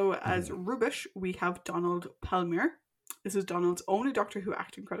cast. So as Rubish, we have Donald Palmer. This is Donald's only Doctor Who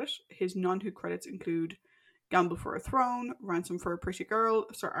acting credit. His non-Who credits include Gamble for a Throne, Ransom for a Pretty Girl,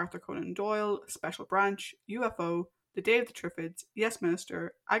 Sir Arthur Conan Doyle, Special Branch, UFO, The Day of the Triffids, Yes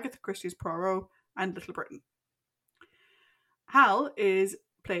Minister, Agatha Christie's Poirot, and Little Britain. Hal is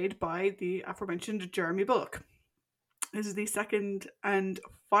played by the aforementioned Jeremy Bulloch. This is the second and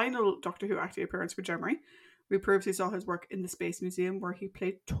final Doctor Who acting appearance for Jeremy. We previously saw his work in the Space Museum where he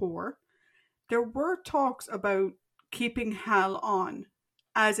played Tor. There were talks about keeping Hal on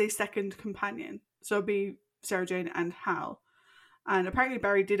as a second companion. So it'd be Sarah Jane and Hal. And apparently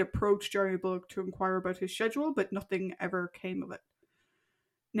Barry did approach Jeremy Bulloch to inquire about his schedule, but nothing ever came of it.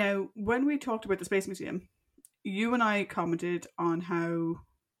 Now, when we talked about the Space Museum, you and I commented on how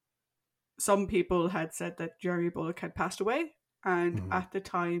some people had said that Jeremy Bulloch had passed away, and at the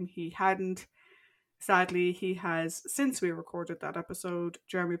time he hadn't. Sadly, he has, since we recorded that episode,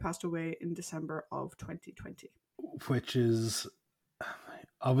 Jeremy passed away in December of 2020. Which is,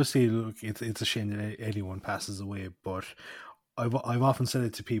 obviously, look, it's a shame that anyone passes away, but I've often said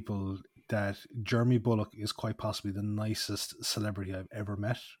it to people that Jeremy Bulloch is quite possibly the nicest celebrity I've ever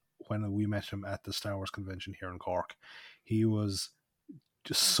met. When we met him at the Star Wars convention here in Cork, he was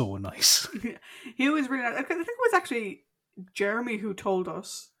just so nice. He was really nice. I think it was actually Jeremy who told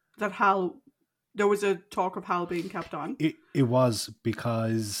us that there was a talk of Hal being kept on. It was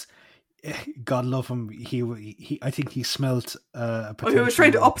because, God love him, he I think he smelt a potential. He was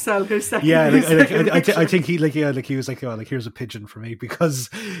trying to upsell his second. Yeah, I think he he was like, oh, like, here's a pigeon for me, because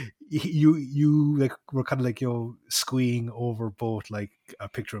you like were kind of like, squeeing over both like a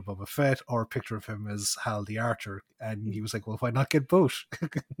picture of Boba Fett or a picture of him as Hal the Archer, and he was like, well, why not get both?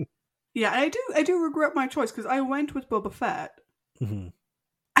 Yeah, I do regret my choice because I went with Boba Fett. Mm-hmm.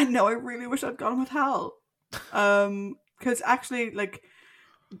 And no, I really wish I'd gone with Hal. Because actually, like,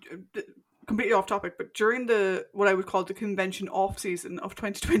 completely off topic, but during what I would call the convention off season of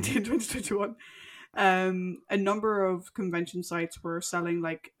 2020 and 2021, a number of convention sites were selling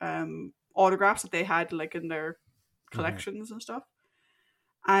like autographs that they had like in their collections and stuff.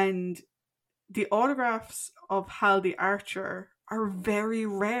 And the autographs of Hal the Archer are very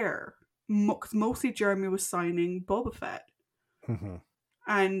rare. Mostly Jeremy was signing Boba Fett. Mm-hmm.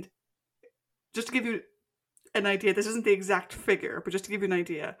 And just to give you an idea, this isn't the exact figure, but just to give you an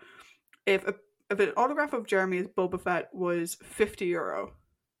idea, if an autograph of Jeremy as Boba Fett was €50,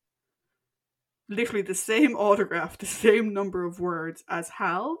 literally the same autograph, the same number of words as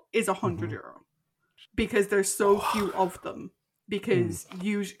Hal is €100, because there's so few of them. Because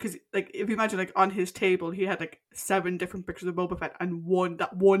like, if you imagine, like, on his table, he had like 7 different pictures of Boba Fett and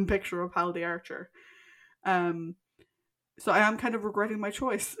one picture of Hal the Archer. So I am kind of regretting my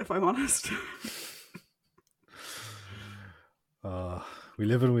choice, if I'm honest. We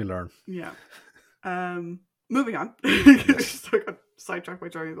live and we learn. Yeah. Moving on. I got sidetracked by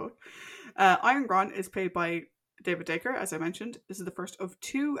Jeremy Bulloch. Iron Gron is played by David Dacre, as I mentioned. This is the first of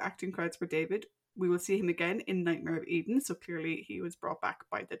 2 acting credits for David. We will see him again in Nightmare of Eden, so clearly he was brought back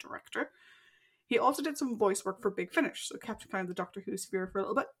by the director. He also did some voice work for Big Finish, so kept kind of the Doctor Who sphere for a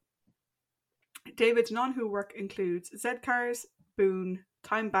little bit. David's non-Who work includes Z-Cars, Boone,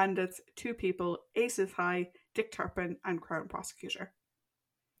 Time Bandits, Two People, Aces High, Dick Turpin, and Crown Prosecutor.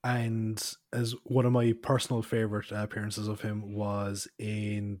 And as one of my personal favourite appearances of him was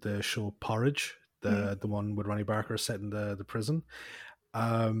in the show Porridge, the one with Ronnie Barker set in the prison.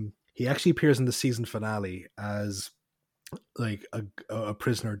 He actually appears in the season finale as like a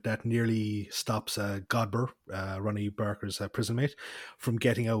prisoner that nearly stops Godber, Ronnie Barker's prison mate, from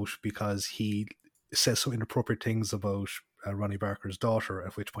getting out because he says some inappropriate things about Ronnie Barker's daughter,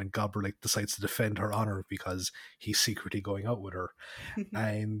 at which point Godber like decides to defend her honor because he's secretly going out with her.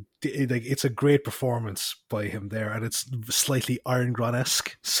 And it's a great performance by him there, and it's slightly Iron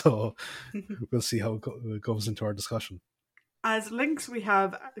Gron-esque, so we'll see how it goes into our discussion. As links, we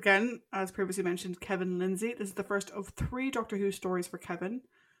have, again, as previously mentioned, Kevin Lindsay. This is the first of 3 Doctor Who stories for Kevin.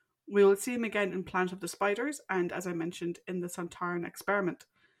 We will see him again in Planet of the Spiders, and as I mentioned, in the Sontaran Experiment.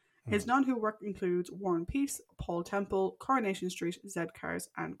 His non-Who work includes War and Peace, Paul Temple, Coronation Street, Z-Cars,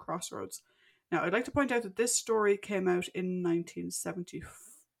 and Crossroads. Now, I'd like to point out that this story came out in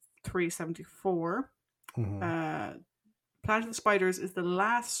 1973-74. Planet of the Spiders is the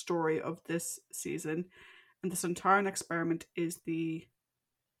last story of this season, and the Sontaran Experiment is the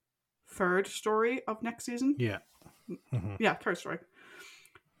 3rd story of next season. Yeah. Yeah, 3rd story.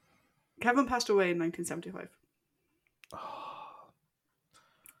 Kevin passed away in 1975.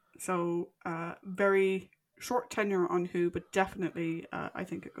 So, very short tenure on Who, but definitely, I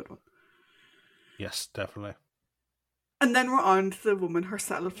think, a good one. Yes, definitely. And then we're on to the woman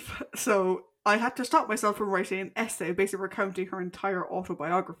herself. So, I had to stop myself from writing an essay basically recounting her entire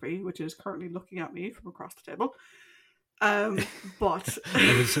autobiography, which is currently looking at me from across the table. But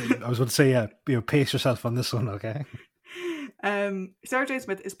I was going to say, pace yourself on this one, okay? Sarah Jane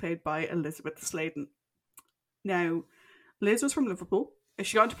Smith is played by Elizabeth Sladen. Now, Liz was from Liverpool.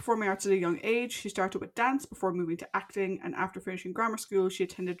 She got into performing arts at a young age. She started with dance before moving to acting, and after finishing grammar school, she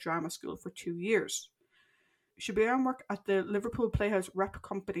attended drama school for 2 years. She began work at the Liverpool Playhouse Rep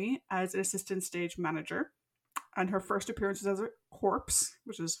Company as an assistant stage manager, and her first appearance was as a corpse,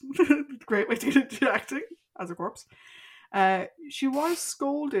 which is a great way to get into acting, as a corpse. She was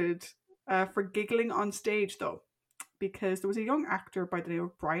scolded for giggling on stage, though, because there was a young actor by the name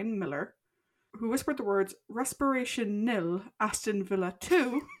of Brian Miller who whispered the words "Respiration Nil, Aston Villa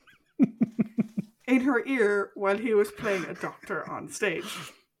 2" in her ear while he was playing a doctor on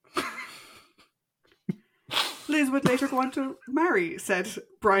stage. Liz would later go on to marry said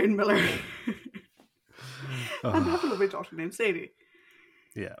Brian Miller and have a lovely daughter named Sadie.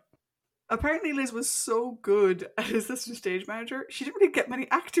 Yeah. Apparently Liz was so good as assistant stage manager, she didn't really get many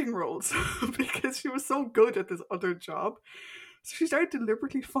acting roles because she was so good at this other job. So she started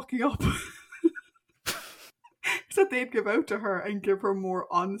deliberately fucking up so they'd give out to her and give her more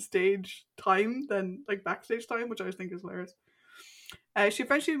on-stage time than like backstage time, which I think is hilarious. She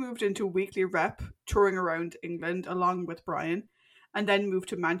eventually moved into weekly rep, touring around England along with Brian, and then moved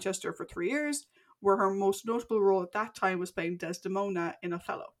to Manchester for 3 years, where her most notable role at that time was playing Desdemona in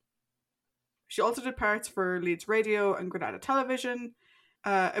Othello. She also did parts for Leeds Radio and Granada Television,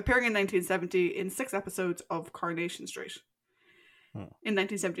 appearing in 1970 in 6 episodes of Coronation Street. In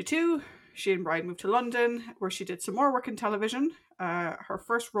 1972, she and Brian moved to London, where she did some more work in television. Her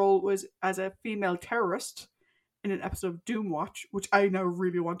first role was as a female terrorist in an episode of Doomwatch, which I now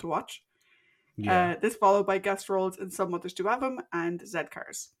really want to watch. Yeah. This followed by guest roles in Some Mothers Do Have 'Em and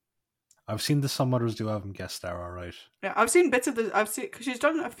Z-Cars. I've seen the Some Mothers Do Have 'Em guest star, alright. Yeah, I've seen bits of the. Because she's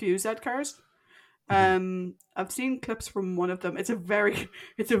done a few Z-Cars. I've seen clips from one of them. It's a very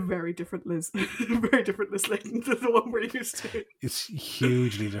different Liz, very different Liz Layton to the one we're used to. It's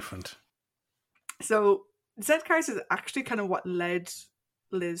hugely different. So Z-Cars is actually kind of what led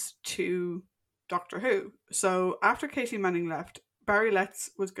Liz to Doctor Who. So after Katie Manning left, Barry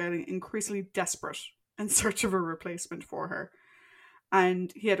Letts was getting increasingly desperate in search of a replacement for her,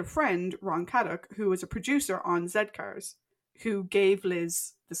 and he had a friend, Ron Caddock, who was a producer on Z-Cars, who gave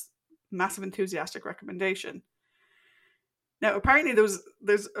Liz this massive enthusiastic recommendation. Now, apparently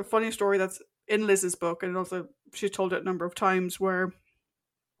there's a funny story that's in Liz's book, and also she told it a number of times, where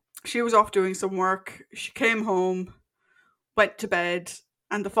she was off doing some work, she came home, went to bed,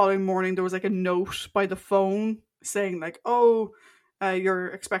 and the following morning there was like a note by the phone saying like, you're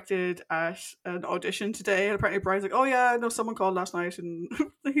expected at an audition today. And apparently Brian's like, oh yeah, no, someone called last night and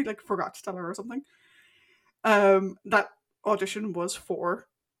he like forgot to tell her or something. That audition was for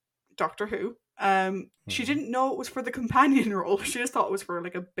Doctor Who. She didn't know it was for the companion role. She just thought it was for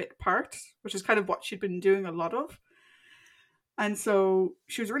like a bit part, which is kind of what she'd been doing a lot of. And so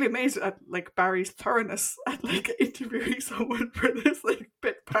she was really amazed at like Barry's thoroughness at like interviewing someone for this like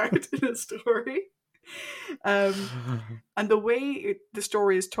bit part in a story. And the way the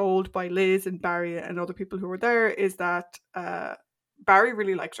story is told by Liz and Barry and other people who were there is that Barry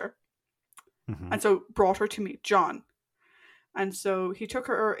really liked her, and so brought her to meet John. And so he took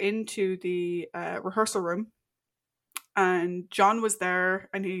her into the rehearsal room, and John was there,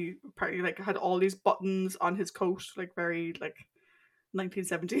 and he apparently like had all these buttons on his coat, like very like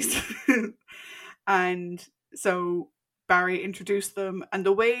 1970s. And so Barry introduced them, and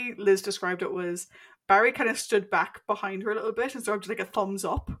the way Liz described it was Barry kind of stood back behind her a little bit and sort of like a thumbs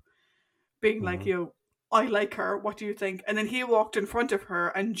up, being like, I like her, what do you think? And then he walked in front of her,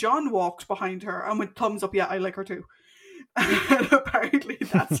 and John walked behind her and went thumbs up, yeah, I like her too. And apparently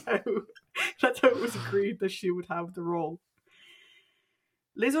that's how it was agreed that she would have the role.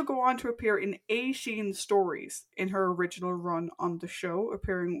 Liz will go on to appear in 18 stories in her original run on the show,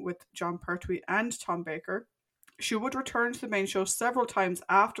 appearing with John Pertwee and Tom Baker. She would return to the main show several times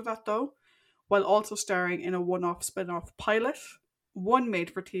after that, though, while also starring in a one-off spin-off pilot, one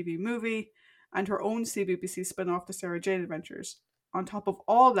made-for-TV movie, and her own CBBC spin-off, The Sarah Jane Adventures. On top of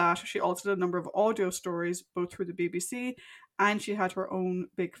all that, she also did a number of audio stories, both through the BBC, and she had her own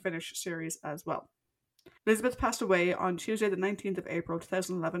Big Finish series as well. Elizabeth passed away on Tuesday, the 19th of April,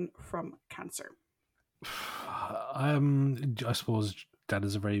 2011, from cancer. I suppose that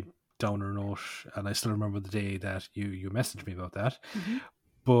is a very downer note, and I still remember the day that you messaged me about that.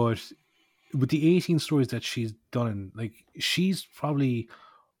 But with the 18 stories that she's done, like, she's probably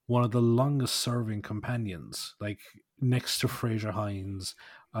one of the longest serving companions, like next to Fraser Hines,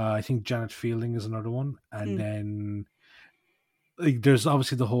 I think Janet Fielding is another one. And then like, there's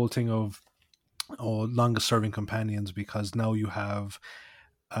obviously the whole thing of longest serving companions, because now you have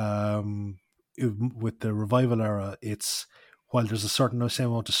with the revival era, it's while there's a certain same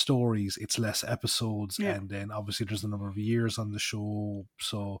amount of stories, it's less episodes, and then obviously there's a number of years on the show,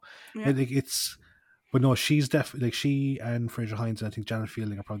 so it's. But no, she's definitely like she and Fraser Hines, and I think Janet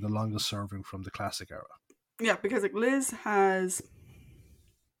Fielding are probably the longest serving from the classic era. Yeah, because like Liz has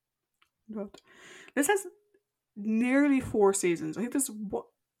nearly 4 seasons. I think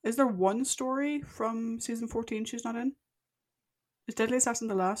is there one story from season 14 she's not in? Is Deadly Assassin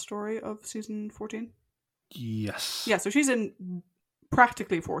the last story of season 14? Yes. Yeah, so she's in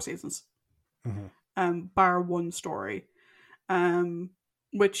practically 4 seasons. Bar one story.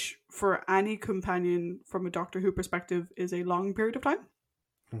 Which for any companion from a Doctor Who perspective is a long period of time.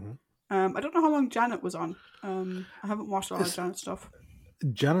 I don't know how long Janet was on. I haven't watched a lot of Janet stuff.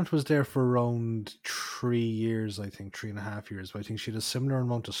 Janet was there for around 3 years, I think, 3.5 years, but I think she had a similar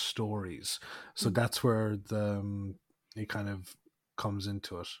amount of stories. So that's where it kind of comes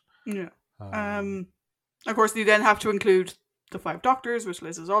into it. Yeah. Of course, you then have to include the 5 Doctors, which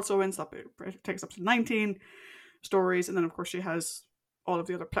Liz is also in, so that takes up to 19 stories, and then of course she has all of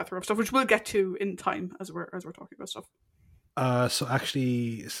the other plethora of stuff, which we'll get to in time as we're talking about stuff. So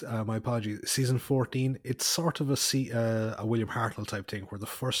actually, my apologies. Season 14, it's sort of a William Hartnell type thing, where the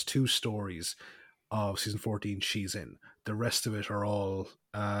first 2 stories of season 14 she's in. The rest of it are all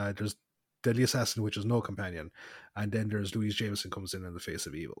there's Deadly Assassin, which is no companion, and then there's Louise Jameson comes in The Face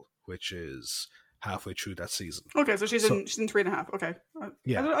of Evil, which is halfway through that season. Okay, so she's in 3.5. Okay,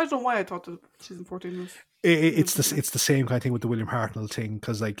 yeah. I don't know why I thought that season 14 was. It's the same kind of thing with the William Hartnell thing,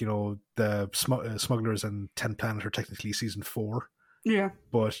 because like, you know, the Smugglers and 10th Planet are technically season 4. Yeah,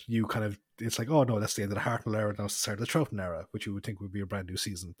 but you kind of, it's like, oh no, that's the end of the Hartnell era. Now it's the start of the Troughton era, which you would think would be a brand new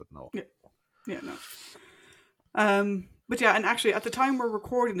season, but no. No. But yeah, and actually at the time we're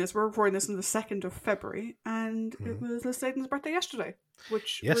recording this on the 2nd of February, and it was Liz Sladen's birthday yesterday,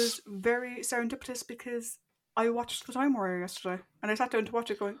 which was very serendipitous because I watched The Time Warrior yesterday, and I sat down to watch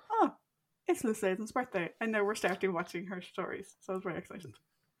it going, oh, it's Liz Sladen's birthday, and now we're starting watching her stories, so I was very excited.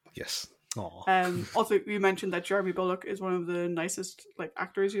 Yes. Aww. Also, you mentioned that Jeremy Bulloch is one of the nicest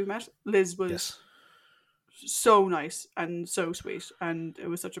actors you've met. Liz was so nice and so sweet, and it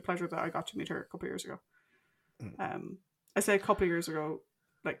was such a pleasure that I got to meet her a couple of years ago. I say a couple of years ago,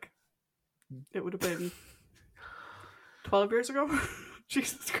 it would have been 12 years ago.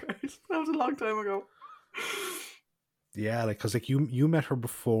 Jesus Christ, that was a long time ago. Yeah, because you met her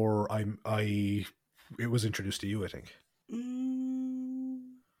before it was introduced to you, I think.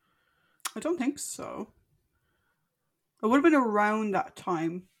 I don't think so. It would have been around that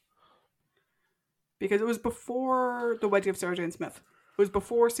time, because it was before the wedding of Sarah Jane Smith. It was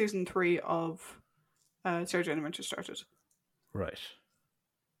before season 3 of Sarah Jane Adventures started. Right.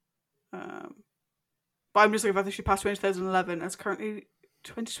 But I'm just looking at that she passed away in 2011, and it's currently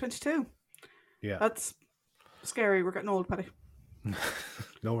 2022. Yeah. That's scary. We're getting old, Paddy.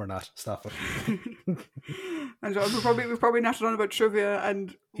 No, we're not. Stop it. And we've probably nattered on about trivia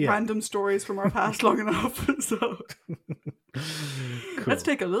and random stories from our past long enough. So cool. Let's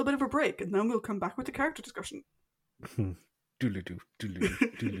take a little bit of a break, and then we'll come back with the character discussion. Doodly-doo, doodly-doo,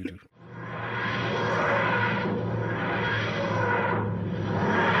 doodly-doo.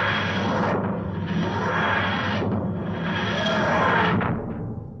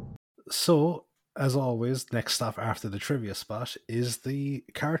 So, as always, next stop after the trivia spot is the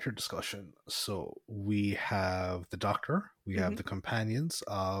character discussion. So we have the Doctor, we have the companions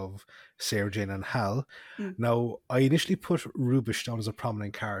of Sarah Jane and Hal. Now, I initially put Rubish down as a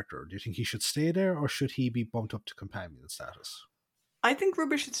prominent character. Do you think he should stay there, or should he be bumped up to companion status? I think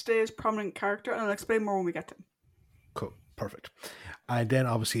Rubish should stay as prominent character, and I'll explain more when we get to him. Cool, perfect. And then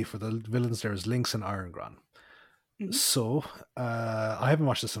obviously for the villains, there's Lynx and Iron Gran. So, I haven't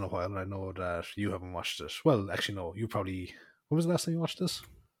watched this in a while, and I know that you haven't watched it. Well, actually, no, you probably... When was the last time you watched this?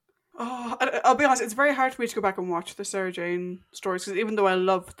 Oh, I'll be honest, it's very hard for me to go back and watch the Sarah Jane stories, because even though I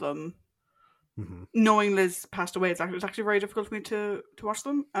loved them, knowing Liz passed away, it's actually very difficult for me to watch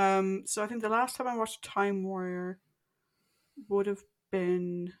them. So I think the last time I watched Time Warrior would have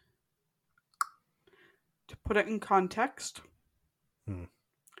been... To put it in context,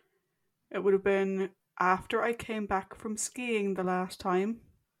 it would have been after I came back from skiing the last time,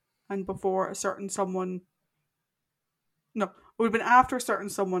 and before a certain someone... No, it would have been after a certain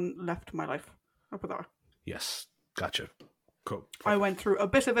someone left my life. I'll put that way. Yes, gotcha. Cool. Perfect. I went through a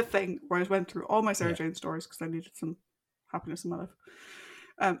bit of a thing where I went through all my Sarah Jane stories because I needed some happiness in my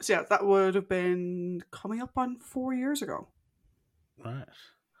life. So yeah, that would have been coming up on 4 years ago. Right.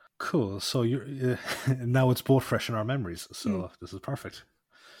 Cool. So you're now it's both fresh in our memories. So this is perfect.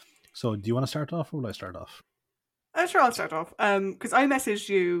 So do you want to start off, or will I start off? Sure, I'll start off. Because I messaged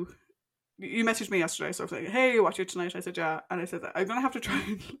you. You messaged me yesterday, so I was like, "Hey, watch it tonight." I said, "Yeah," and I said that I'm gonna have to try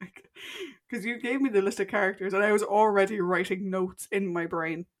and because you gave me the list of characters, and I was already writing notes in my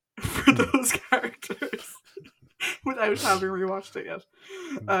brain for those characters without having rewatched it yet.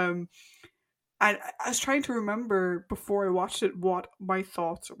 And I was trying to remember before I watched it what my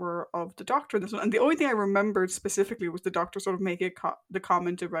thoughts were of the Doctor in this one. And the only thing I remembered specifically was the Doctor sort of making the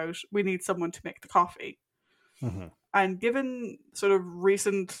comment about, we need someone to make the coffee. Mm-hmm. And given sort of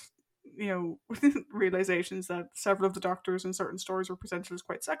recent, realizations that several of the Doctors in certain stories were presented as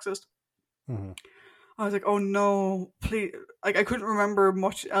quite sexist, I was like, oh no, please. Like, I couldn't remember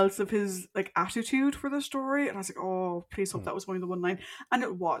much else of his attitude for the story. And I was like, oh, please hope that was only the one line. And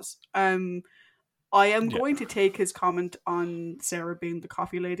it was. I am going to take his comment on Sarah being the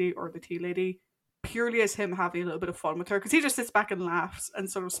coffee lady or the tea lady purely as him having a little bit of fun with her, because he just sits back and laughs and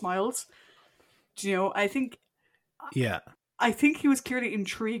sort of smiles. I think he was clearly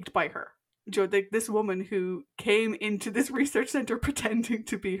intrigued by her. This woman who came into this research center pretending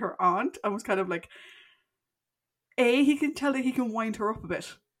to be her aunt and was kind of like, he can tell that he can wind her up a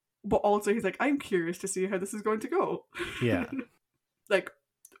bit, but also he's like, I'm curious to see how this is going to go. Yeah.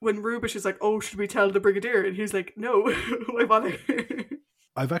 When Rubish is like, oh, should we tell the Brigadier? And he's like, no, why bother?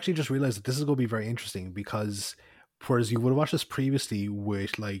 I've actually just realized that this is going to be very interesting, because whereas you would have watched this previously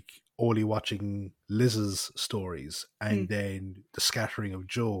with only watching Liz's stories and then the scattering of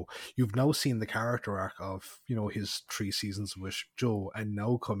Joe, you've now seen the character arc of, his 3 seasons with Joe, and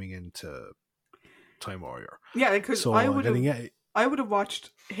now coming into Time Warrior. Yeah, because I would have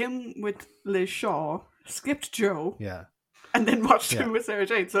watched him with Liz Shaw, skipped Joe. Yeah. And then watched him with Sarah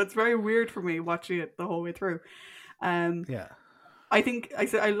Jane. So it's very weird for me watching it the whole way through. I think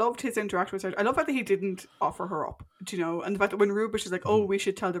I loved his interaction with Sarah. I love that he didn't offer her up, and the fact that when Rubish is like, oh, we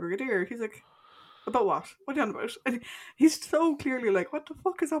should tell the Brigadier, he's like, about what? What are you on about? And he's so clearly like, what the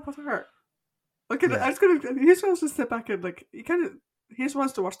fuck is up with her? He just wants to sit back and he just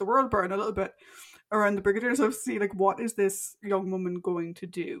wants to watch the world burn a little bit around the Brigadier, so see what is this young woman going to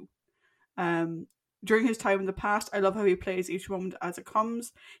do. During his time in the past, I love how he plays each moment as it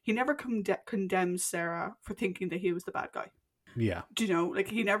comes. He never condemns Sarah for thinking that he was the bad guy. Yeah.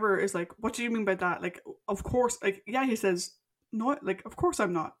 He never is like, what do you mean by that? Of course, he says, no, of course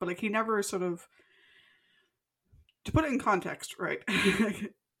I'm not. But he never sort of, to put it in context, right?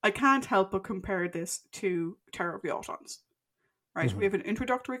 I can't help but compare this to Terror of the Autons. Right? Mm-hmm. We have an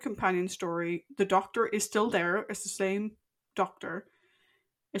introductory companion story. The Doctor is still there. It's the same Doctor.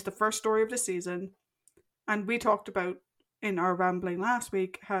 It's the first story of the season. And we talked about in our rambling last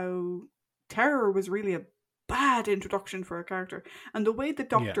week how Terror was really a bad introduction for a character. And the way the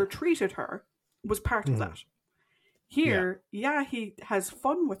Doctor treated her was part of that. Here, he has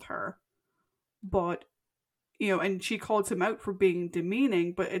fun with her, but, and she calls him out for being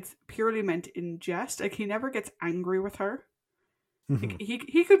demeaning, but it's purely meant in jest. He never gets angry with her. Mm-hmm.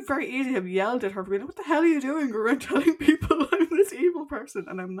 He could very easily have yelled at her for being, what the hell are you doing around telling people I'm this evil person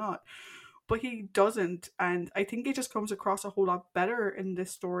and I'm not? But he doesn't, and I think it just comes across a whole lot better in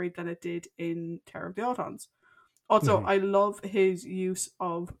this story than it did in Terror of the Autons. Also, I love his use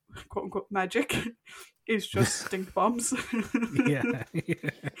of quote-unquote magic. It's just stink bombs.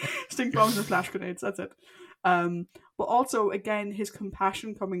 Stink bombs and flash grenades, that's it. But also, again, his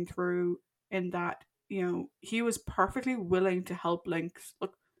compassion coming through in that, he was perfectly willing to help Lynx.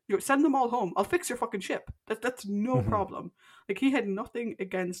 Look, send them all home. I'll fix your fucking ship. That's no problem. He had nothing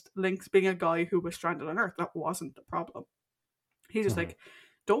against Lynx being a guy who was stranded on Earth. That wasn't the problem. He's just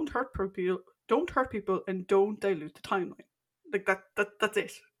don't hurt people, and don't dilute the timeline. That's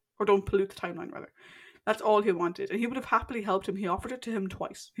it. Or don't pollute the timeline, rather. That's all he wanted. And he would have happily helped him. He offered it to him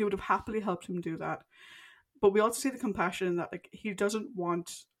twice. He would have happily helped him do that. But we also see the compassion in that he doesn't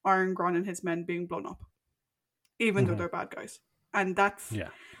want Iron Gron and his men being blown up, even though they're bad guys. And that's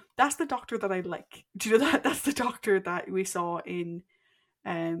the Doctor that I like. Do you know that? That's the Doctor that we saw in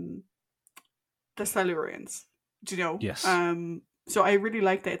the Silurians. Do you know? Yes. So I really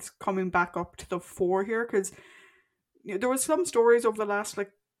like that it's coming back up to the fore here, because there was some stories over the last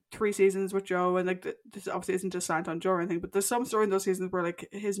 3 seasons with Joe, and this obviously isn't just slant on Joe or anything, but there's some story in those seasons where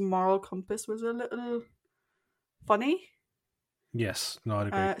his moral compass was a little funny. Yes, no, I'd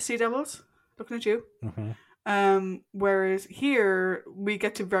agree. Sea Devils, looking at you. Mm-hmm. Whereas here we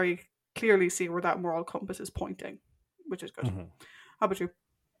get to very clearly see where that moral compass is pointing, which is good. Mm-hmm. How about you?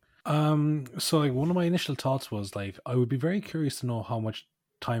 So one of my initial thoughts was I would be very curious to know how much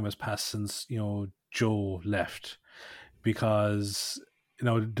time has passed since Joe left, because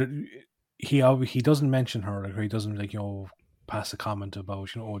he doesn't mention her, like, or he doesn't, like, pass a comment about,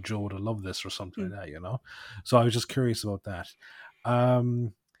 oh, Joe would love this or something like that, So I was just curious about that.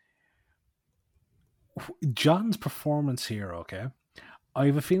 John's performance here, okay. I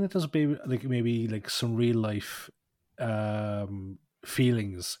have a feeling that there's maybe some real life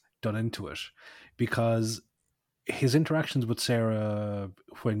feelings done into it, because his interactions with Sarah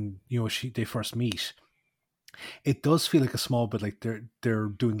when they first meet, it does feel like a small bit like they're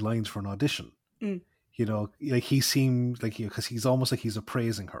doing lines for an audition. Like he seems like, because he's almost like he's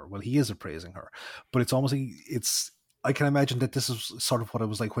appraising her. Well, he is appraising her, but it's almost like I can imagine that this is sort of what it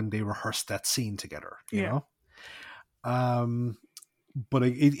was like when they rehearsed that scene together. You know. But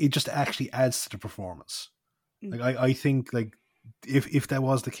it just actually adds to the performance. Like I think, like, if that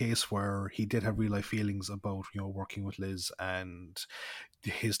was the case where he did have real life feelings about working with Liz and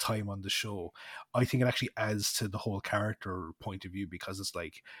his time on the show, I think it actually adds to the whole character point of view, because it's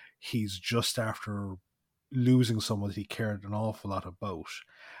like he's just after losing someone that he cared an awful lot about.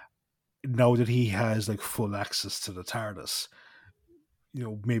 Now that he has like full access to the TARDIS,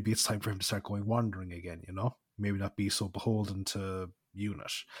 maybe it's time for him to start going wandering again. Maybe not be so beholden to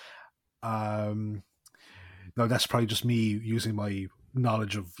Unit. Now that's probably just me using my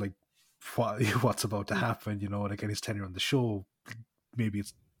knowledge of like what's about to happen. And again, his tenure on the show, maybe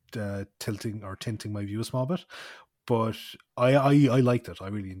it's tilting or tinting my view a small bit. But I liked it. I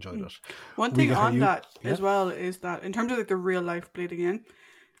really enjoyed it. One thing on that as well is that in terms of like the real life bleeding in,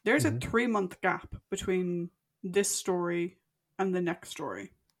 there's a 3-month gap between this story and the next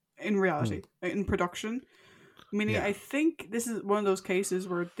story in reality, in production. Meaning, I think this is one of those cases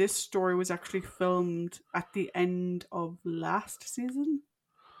where this story was actually filmed at the end of last season.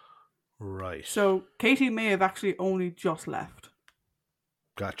 Right. So Katie may have actually only just left.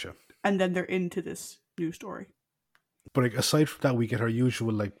 Gotcha. And then they're into this new story. But like, aside from that, we get our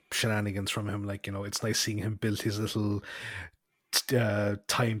usual like shenanigans from him. Like, it's nice seeing him build his little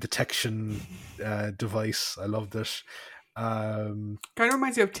time detection device. I love this. Kind of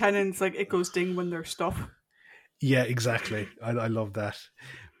reminds me of Tennant's like it goes ding when there's stuff. Yeah, exactly. I love that.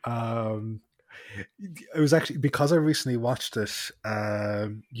 It was actually because I recently watched it.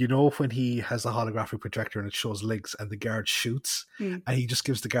 When he has a holographic projector and it shows legs and the guard shoots, and he just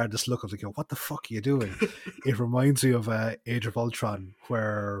gives the guard this look of like, what the fuck are you doing? It reminds me of Age of Ultron,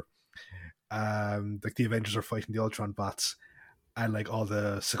 where like the Avengers are fighting the Ultron bots, and like all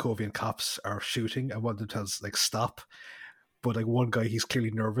the Sokovian cops are shooting, and one of them tells like stop, but like one guy, he's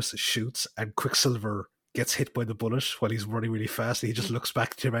clearly nervous, shoots, and Quicksilver gets hit by the bullet while he's running really fast, and he just looks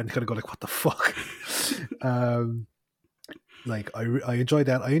back to him and kind of go like, what the fuck? Like I enjoyed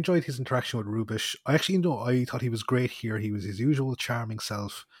that. I enjoyed his interaction with Rubish. I thought he was great here. He was his usual charming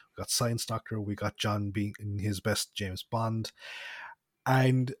self. We got Science Doctor, we got John being in his best James Bond.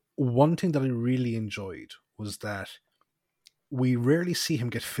 And one thing that I really enjoyed was that we rarely see him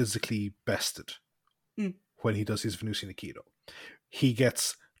get physically bested when he does his Venusian Aikido. He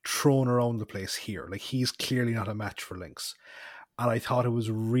gets thrown around the place here. Like, he's clearly not a match for Lynx. And I thought it was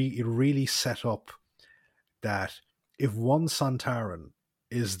it really set up that if one Sontaran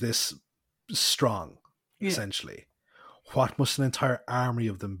is this strong, essentially, what must an entire army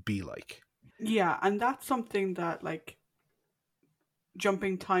of them be like? Yeah, and that's something that, like,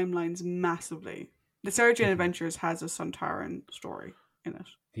 jumping timelines massively. The Sarah Jane Adventures has a Sontaran story in it.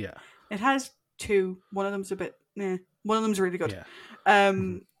 Yeah. It has 2. One of them's a bit, one of them's really good. Yeah.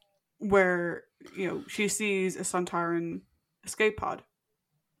 Where, she sees a Sontaran escape pod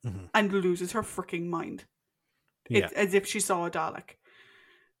and loses her freaking mind. It's as if she saw a Dalek.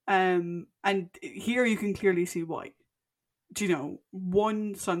 And here you can clearly see why.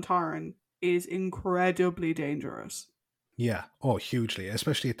 One Sontaran is incredibly dangerous. Yeah. Oh, hugely,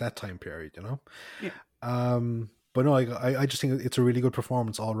 especially at that time period, Yeah. But no, I just think it's a really good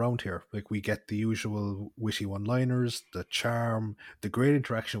performance all around here. Like, we get the usual witty one-liners, the charm, the great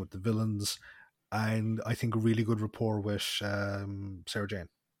interaction with the villains, and I think a really good rapport with Sarah Jane.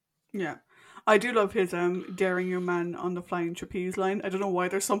 Yeah. I do love his daring your man on the flying trapeze line. I don't know why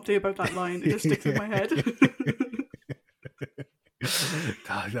there's something about that line. It just sticks in my head.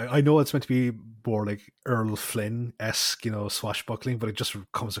 I know it's meant to be more like Earl Flynn-esque, swashbuckling, but it just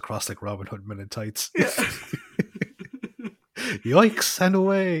comes across like Robin Hood Men in Tights. Yeah. Yikes, and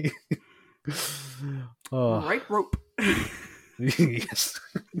away. Oh. Right rope. Yes.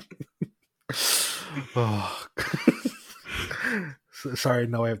 Oh. Sorry,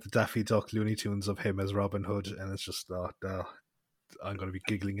 now I have the Daffy Duck Looney Tunes of him as Robin Hood, and it's just, I'm going to be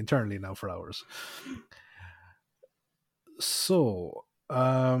giggling internally now for hours. So,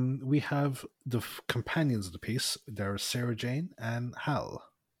 We have the companions of the piece. There's Sarah Jane and Hal.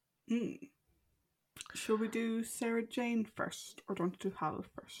 Shall we do Sarah Jane first, or do you want to do Hal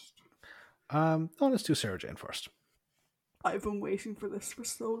first? No, let's do Sarah Jane first. I've been waiting for this for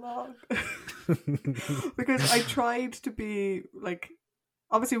so long. Because I tried to be like,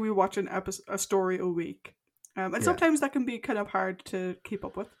 obviously we watch a story a week. And sometimes that can be kind of hard to keep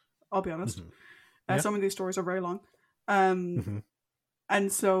up with, I'll be honest. Mm-hmm. Some of these stories are very long. And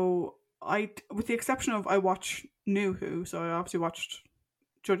so with the exception of I watch New Who, so I obviously watched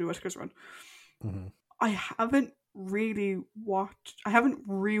Jodie Whittaker's run. Mm-hmm. I haven't rewatched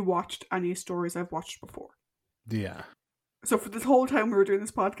any stories I've watched before. Yeah. So for this whole time we were doing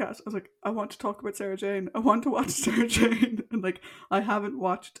this podcast, I was like, I want to talk about Sarah Jane. I want to watch Sarah Jane. And like, I haven't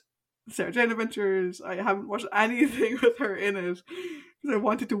watched Sarah Jane Adventures. I haven't watched anything with her in it. Because I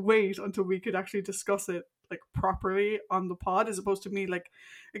wanted to wait until we could actually discuss it like properly on the pod, as opposed to me like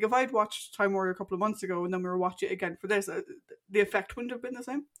if I'd watched Time Warrior a couple of months ago and then we were watching it again for this, the effect wouldn't have been the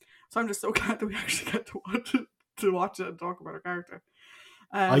same. So I'm just so glad that we actually get to watch it and talk about her character.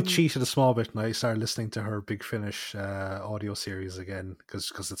 I cheated a small bit and I started listening to her Big Finish audio series again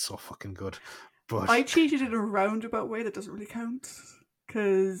because it's so fucking good. But I cheated in a roundabout way that doesn't really count,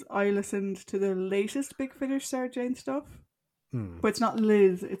 because I listened to the latest Big Finish Sarah Jane stuff. But it's not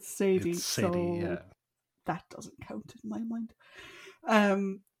Liz, it's Sadie. So that doesn't count in my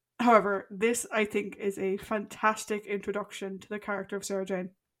mind. However, this I think is a fantastic introduction to the character of Sarah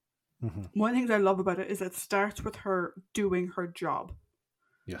Jane. Mm-hmm. One of the things I love about it is it starts with her doing her job.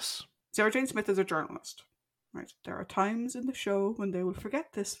 Yes. Sarah Jane Smith is a journalist. Right. There are times in the show when they will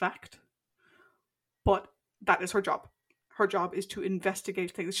forget this fact, but that is her job. Her job is to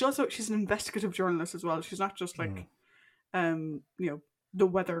investigate things. She's an investigative journalist as well. She's not just like the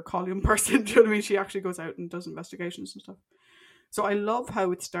weather column person. Do you know what I mean? She actually goes out and does investigations and stuff. So I love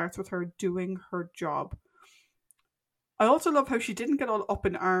how it starts with her doing her job. I also love how she didn't get all up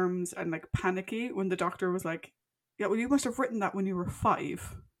in arms and like panicky when the doctor was like, yeah, well, you must have written that when you were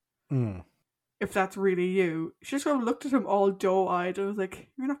 5. If that's really you. She just sort of looked at him all doe-eyed and was like,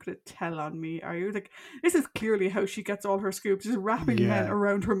 you're not going to tell on me, are you? Like, this is clearly how she gets all her scoops, just wrapping men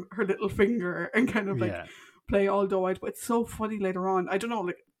around her little finger and kind of like play all doe-eyed. But it's so funny later on. I don't know,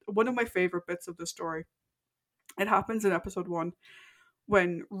 like, one of my favourite bits of the story, it happens in episode 1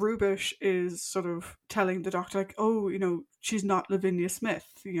 when Rubish is sort of telling the doctor, like, oh, you know, she's not Lavinia Smith,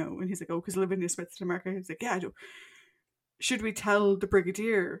 you know, and he's like, oh, because Lavinia Smith's in America. He's like, yeah, I do. Should we tell the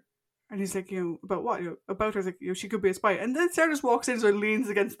Brigadier? And he's like, you know, about what? You know, about her, like, you know, she could be a spy. And then Sarah just walks in and leans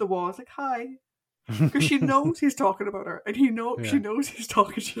against the wall. It's like, hi. Because she knows he's talking about her. And she knows he's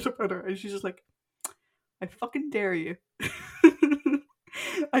talking shit about her. And she's just like, I fucking dare you.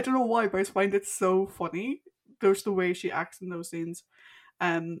 I don't know why, but I just find it so funny. There's the way she acts in those scenes.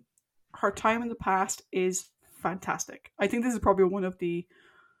 Her time in the past is fantastic. I think this is probably one of the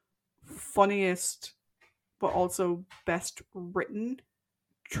funniest, but also best written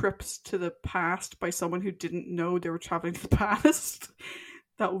trips to the past by someone who didn't know they were traveling to the past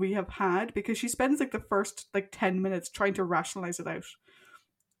that we have had, because she spends like the first like 10 minutes trying to rationalize it out.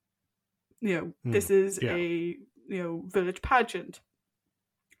 You know, this is a village pageant.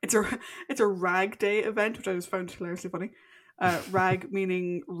 It's a rag day event, which I just found hilariously funny. Rag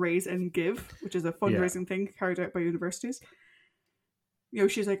meaning raise and give, which is a fundraising thing carried out by universities. You know,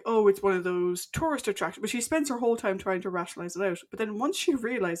 she's like, oh, it's one of those tourist attractions. But she spends her whole time trying to rationalize it out. But then once she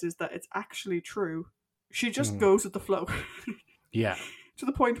realizes that it's actually true, she just goes with the flow. Yeah. To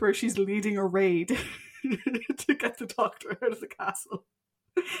the point where she's leading a raid to get the doctor out of the castle.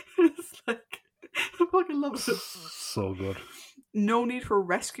 It's like, I fucking love it. So good. No need for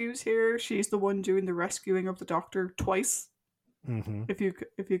rescues here. She's the one doing the rescuing of the doctor twice. Mm-hmm.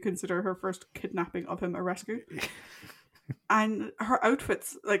 If you consider her first kidnapping of him a rescue. And her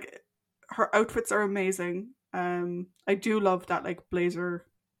outfits are amazing. I do love that like blazer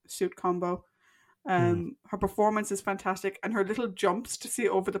suit combo. Her performance is fantastic, and her little jumps to see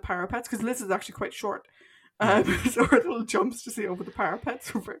over the parapets, because Liz is actually quite short. So her little jumps to see over the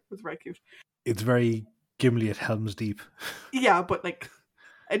parapets was very cute. It's very Gimli at Helm's Deep. Yeah, but like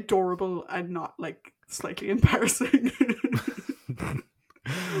adorable and not like slightly embarrassing.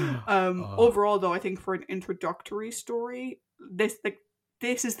 Overall, though, I think for an introductory story, this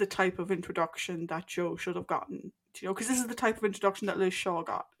is the type of introduction that Jo should have gotten. You know, because this is the type of introduction that Liz Shaw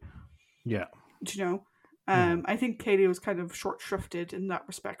got. Yeah. Do you know? I think Katie was kind of short shrifted in that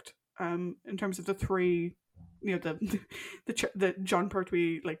respect. In terms of the three, you know, the John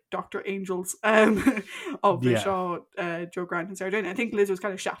Pertwee like Dr. Angels of Liz Shaw, Jo Grant, and Sarah Jane. I think Liz was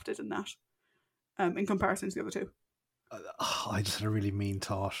kind of shafted in that. In comparison to the other two. I just had a really mean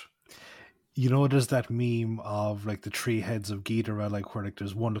thought. You know, there's that meme of like the three heads of Ghidorah, like where like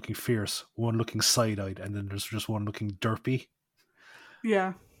there's one looking fierce, one looking side-eyed, and then there's just one looking derpy.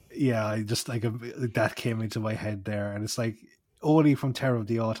 Yeah. Yeah, I just like that came into my head there, and it's like only from Terror of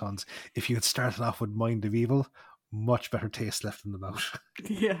the Autons. If you had started off with Mind of Evil, much better taste left in the mouth.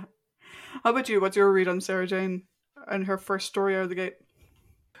 Yeah. How about you? What's your read on Sarah Jane and her first story out of the gate?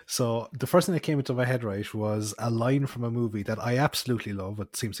 So the first thing that came into my head, right, was a line from a movie that I absolutely love,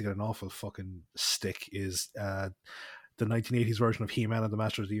 but seems to get an awful fucking stick, is the 1980s version of He-Man and the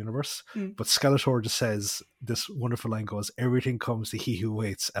Masters of the Universe. But Skeletor just says, this wonderful line goes, "Everything comes to he who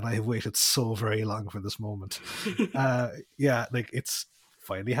waits," and I have waited so very long for this moment. Yeah, like it's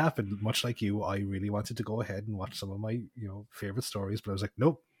finally happened. Much like you, I really wanted to go ahead and watch some of my, favorite stories, but I was like,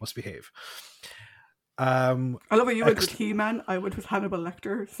 nope, must behave. I love how you went with He-Man. I went with Hannibal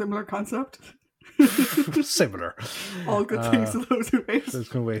Lecter. Similar concept. Similar. All good things to those who wait. Those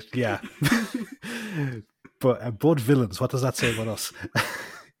who wait, yeah. But both villains. What does that say about us?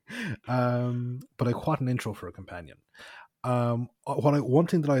 But like, what an intro for a companion. One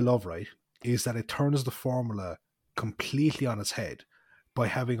thing that I love, right, is that it turns the formula completely on its head by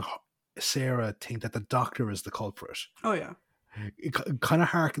having Sarah think that the Doctor is the culprit. Oh yeah. It kind of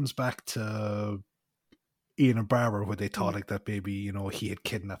harkens back to Ian and Barbara, where they thought like that maybe he had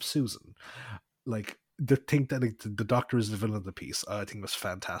kidnapped Susan. Like, the think that like, the Doctor is the villain of the piece, I think was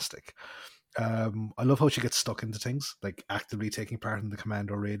fantastic. I love how she gets stuck into things, like actively taking part in the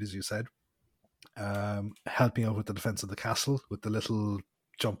commando raid, as you said, helping out with the defense of the castle with the little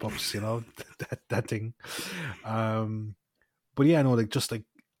jump ups, that thing. But yeah, no, like just like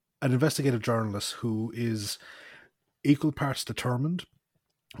an investigative journalist who is equal parts determined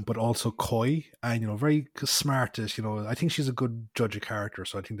but also coy and very smart. I think she's a good judge of character,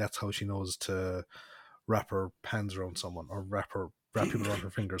 so I think that's how she knows to wrap her hands around someone or wrap people around her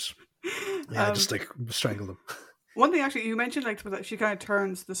fingers. Yeah, just like strangle them. One thing actually you mentioned, like, that she kind of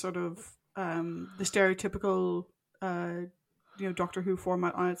turns the sort of the stereotypical Doctor Who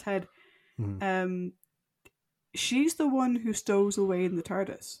format on its head. Mm-hmm. She's the one who stows away in the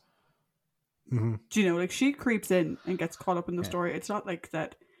TARDIS. Mm-hmm. Do you know, like, she creeps in and gets caught up in the story. It's not like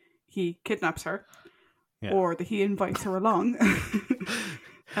that he kidnaps her or that he invites her along.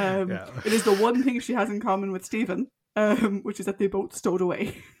 It is the one thing she has in common with Stephen, which is that they both stowed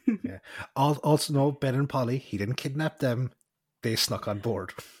away. Yeah. Also, no, Ben and Polly, he didn't kidnap them. They snuck on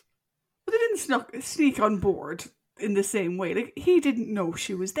board. But they didn't sneak on board in the same way. Like, he didn't know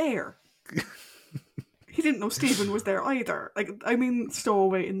she was there. He didn't know Stephen was there either. Like, I mean,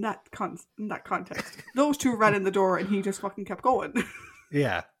 stowaway in that context. Those two ran in the door and he just fucking kept going.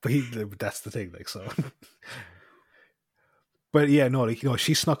 Yeah, but that's the thing, like, so. But yeah, no, like,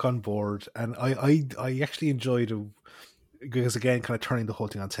 she snuck on board, and I actually enjoyed it because, again, kind of turning the whole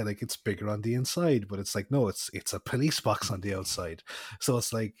thing on its head, like, it's bigger on the inside, but it's like, no, it's a police box on the outside. So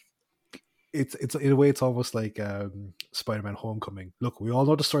it's like, it's in a way, it's almost like Spider-Man Homecoming. Look, we all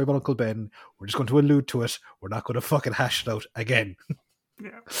know the story about Uncle Ben. We're just going to allude to it. We're not going to fucking hash it out again.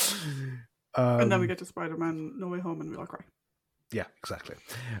 Yeah. And then we get to Spider-Man No Way Home and we all cry. Yeah, exactly.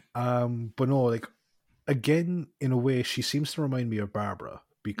 But no, like, again, in a way, she seems to remind me of Barbara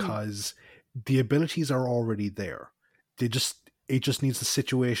because the abilities are already there. It just needs the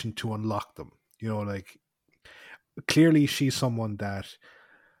situation to unlock them. Like, clearly she's someone that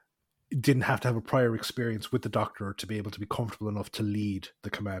didn't have to have a prior experience with the Doctor to be able to be comfortable enough to lead the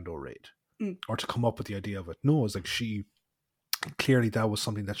commando raid or to come up with the idea of it. No, it's like clearly that was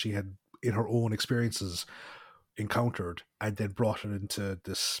something that she had in her own experiences encountered and then brought it into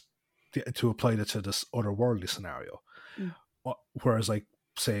this to apply it to this otherworldly scenario. Whereas, like,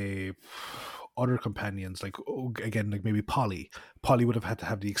 say, other companions, like, again, like maybe Polly would have had to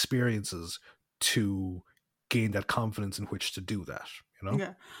have the experiences to gain that confidence in which to do that.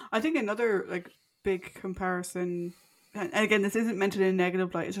 Yeah, I think another like big comparison, and again, this isn't meant in a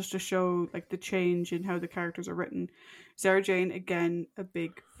negative light, it's just to show like the change in how the characters are written. Sarah Jane, again, a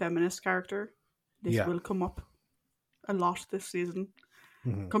big feminist character. This will come up a lot this season.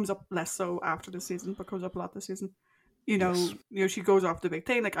 Mm-hmm. Comes up less so after this season, but comes up a lot this season. She goes off the big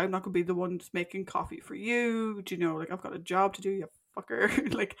thing, like, I'm not going to be the one that's making coffee for you. Do you know, like, I've got a job to do, you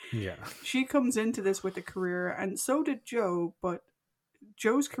fucker. Like, she comes into this with a career, and so did Jo, but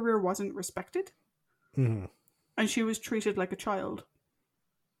Jo's career wasn't respected. Mm-hmm. And she was treated like a child.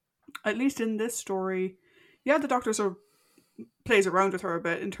 At least in this story, the Doctor sort of plays around with her a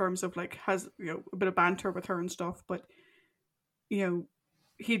bit in terms of, like, has, a bit of banter with her and stuff, but,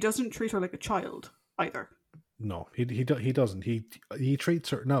 he doesn't treat her like a child either. No, he doesn't. He treats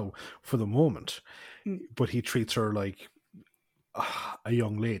her now for the moment, but he treats her like a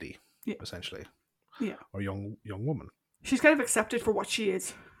young lady, essentially, or young woman. She's kind of accepted for what she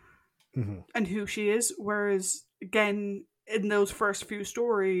is and who she is. Whereas again, in those first few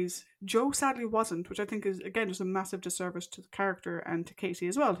stories, Jo sadly wasn't, which I think is again just a massive disservice to the character and to Katie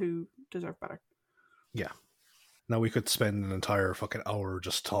as well, who deserve better. Yeah. Now we could spend an entire fucking hour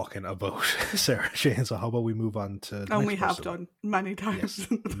just talking about Sarah Jane. So how about we move on to the and next we have person? done many times.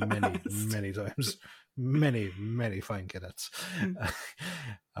 Yes, many times, many fine cadets.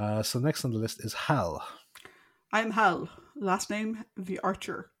 So next on the list is Hal. I'm Hal. Last name the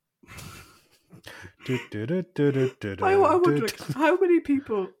Archer. I wonder, like, how many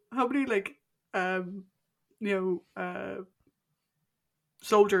people,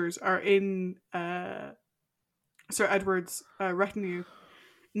 soldiers are in Sir Edward's retinue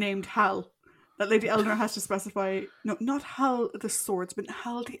named Hal, that Lady Eleanor has to specify, no, not Hal the swordsman,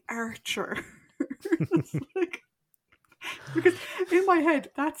 Hal the Archer. Like, because in my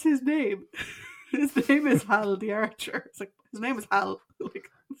head, that's his name. His name is Hal the Archer. It's like, his name is Hal. Like,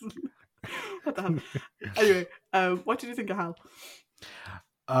 what the hell? Anyway, what did you think of Hal?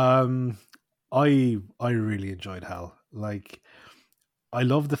 I really enjoyed Hal. Like, I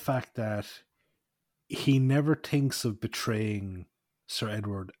love the fact that he never thinks of betraying Sir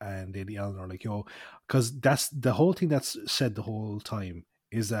Edward and Lady Eleanor, like, because that's the whole thing that's said the whole time,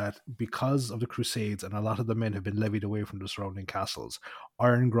 is that because of the Crusades and a lot of the men have been levied away from the surrounding castles,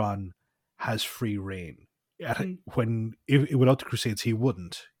 Irongron has free reign. When without the Crusades, he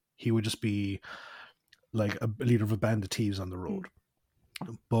wouldn't. He would just be like a leader of a band of thieves on the road.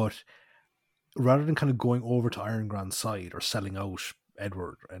 But rather than kind of going over to Irongron's side or selling out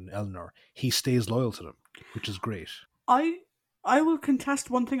Edward and Eleanor, he stays loyal to them, which is great. I will contest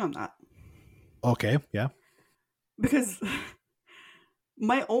one thing on that. Okay, yeah. Because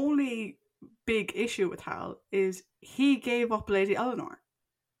my only big issue with Hal is he gave up Lady Eleanor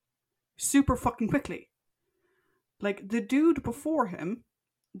super fucking quickly. Like, the dude before him,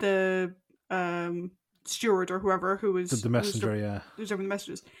 the steward or whoever who was the messenger, who's serving the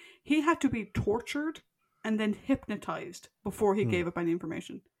messages, he had to be tortured and then hypnotized before he gave up any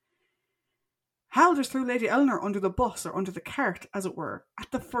information. Hal just threw Lady Eleanor under the bus, or under the cart, as it were, at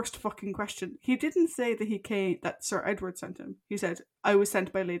the first fucking question. He didn't say that that Sir Edward sent him. He said, I was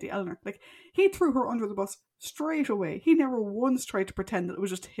sent by Lady Eleanor. Like, he threw her under the bus straight away. He never once tried to pretend that it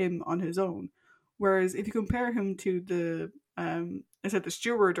was just him on his own. Whereas if you compare him to the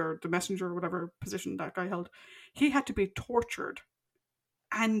steward or the messenger or whatever position that guy held, he had to be tortured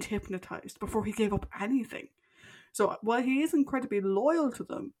and hypnotized before he gave up anything. So while he is incredibly loyal to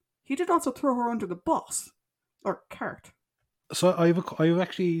them, he did also throw her under the bus or cart. So I've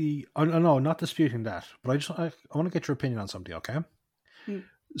actually, no, not disputing that, but I want to get your opinion on something, okay?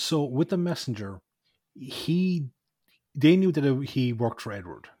 So with the messenger, they knew that he worked for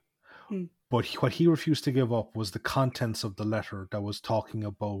Edward, but what he refused to give up was the contents of the letter that was talking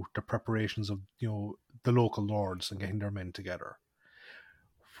about the preparations of the local lords and getting their men together.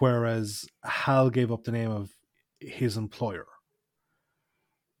 Whereas Hal gave up the name of his employer.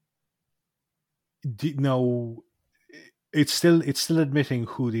 Now, it's still admitting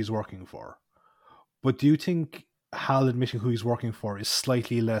who he's working for, but do you think Hal admitting who he's working for is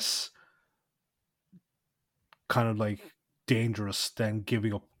slightly less kind of like dangerous than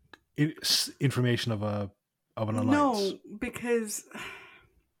giving up information of an alliance? No, because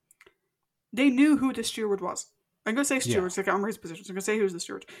they knew who the steward was. I'm going to say steward, so I can't remember his position, so I'm going to say who's the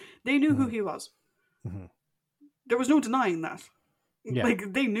steward. They knew who he was. There was no denying that. Yeah.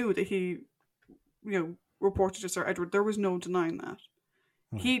 Like, they knew that he, reported to Sir Edward. There was no denying that.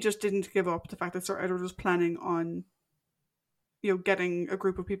 He just didn't give up the fact that Sir Edward was planning on, getting a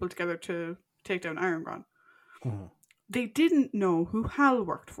group of people together to take down Irongron. They didn't know who Hal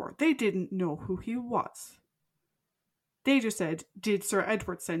worked for. They didn't know who he was. They just said, did Sir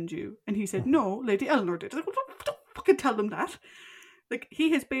Edward send you? And he said, no, Lady Eleanor did. Like, don't fucking tell them that. Like,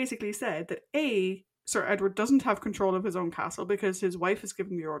 he has basically said that A, Sir Edward doesn't have control of his own castle because his wife is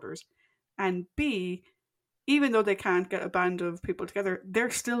giving the orders. And B, even though they can't get a band of people together, they're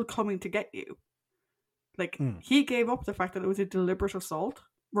still coming to get you. Like, he gave up the fact that it was a deliberate assault,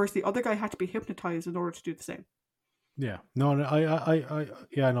 whereas the other guy had to be hypnotized in order to do the same. Yeah, no, I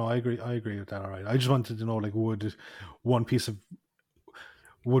agree with that. All right, I just wanted to know, like, would one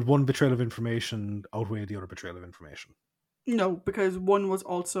betrayal of information outweigh the other betrayal of information? No, because one was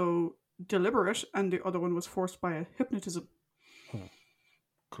also deliberate, and the other one was forced by a hypnotism.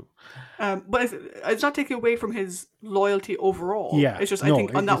 Cool. But it's not taking away from his loyalty overall. Yeah. It's just, I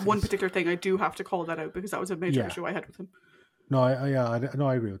think on that one particular thing, I do have to call that out because that was a major issue I had with him. No,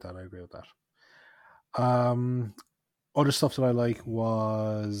 I agree with that. Other stuff that I like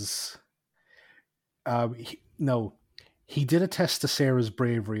was, he did attest to Sarah's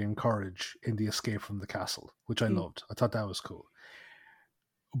bravery and courage in the escape from the castle, which I loved. I thought that was cool.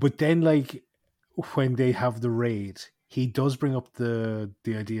 But then, like, when they have the raid, he does bring up the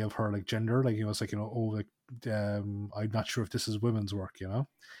idea of her, like, gender. Like, it's like, I'm not sure if this is women's work,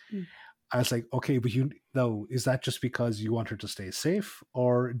 I was like, okay, but is that just because you want her to stay safe,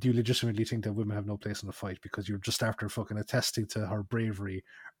 or do you legitimately think that women have no place in the fight because you're just after fucking attesting to her bravery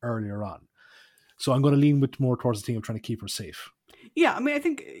earlier on? So I'm going to lean more towards the thing of trying to keep her safe. Yeah, I mean, I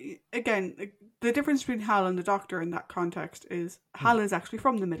think, again, the difference between Hal and the Doctor in that context is Hal is actually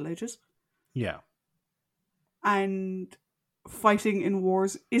from the Middle Ages. Yeah. And fighting in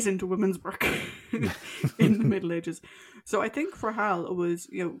wars isn't women's work in the Middle Ages. So I think for Hal, it was,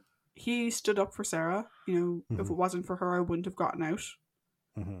 he stood up for Sarah. If it wasn't for her, I wouldn't have gotten out.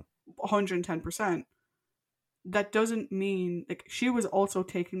 110%. That doesn't mean, like, she was also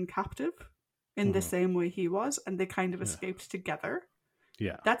taken captive in the same way he was, and they kind of escaped together.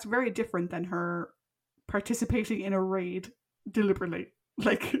 Yeah. That's very different than her participating in a raid deliberately.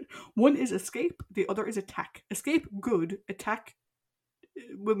 Like, one is escape, the other is attack. Escape, good. Attack,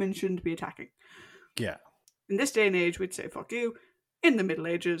 women shouldn't be attacking. Yeah. In this day and age, we'd say, fuck you. In the Middle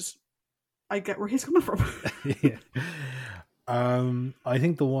Ages, I get where he's coming from. Yeah. I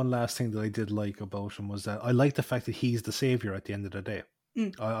think the one last thing that I did like about him was that I like the fact that he's the savior at the end of the day.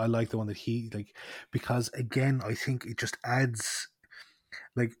 I like the one that he, like, because again, I think it just adds,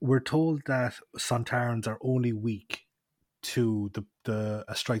 like, we're told that Sontarans are only weak to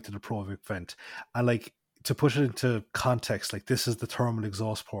a strike to the Provik vent, and, like, to put it into context, like, this is the thermal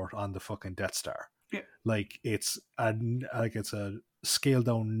exhaust port on the fucking Death Star. Yeah. Like, it's a scaled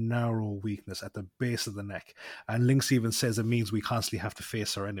down narrow weakness at the base of the neck, and Lynx even says it means we constantly have to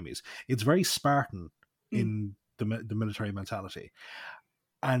face our enemies. It's very Spartan in the military mentality,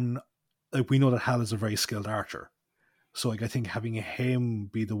 and, like, we know that Hal is a very skilled archer. So, like, I think having him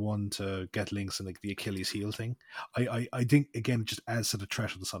be the one to get Lynx and, like, the Achilles heel thing, I think, again, it just adds to the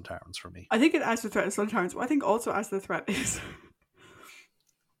threat of the Sontarans for me. I think it adds to the threat of the Sontarans, but I think also adds to the threat is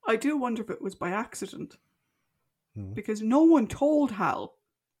I do wonder if it was by accident. Because no one told Hal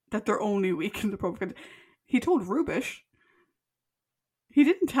that they're only weak in the Provik. He told Rubish. He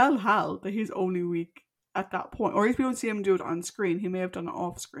didn't tell Hal that he's only weak at that point. Or if you don't see him do it on screen, he may have done it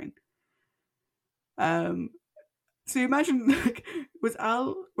off screen. So you imagine, like, was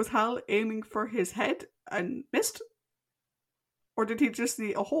Hal aiming for his head and missed? Or did he just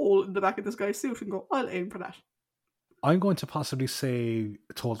see a hole in the back of this guy's suit and go, I'll aim for that? I'm going to possibly say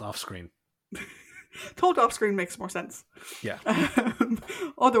told off screen. Told off screen makes more sense. Yeah.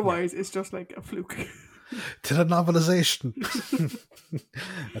 Otherwise, it's just like a fluke. To the novelization.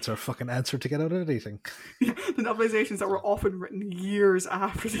 That's our fucking answer to get out of anything. Yeah, the novelizations that were often written years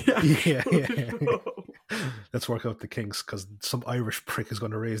after the actual show. Let's work out the kinks, because some Irish prick is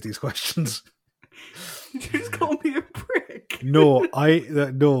going to raise these questions. Did you just call me a prick? No,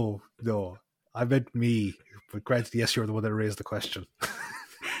 no. I meant me. But granted, yes, you're the one that raised the question.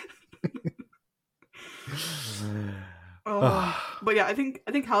 But yeah, I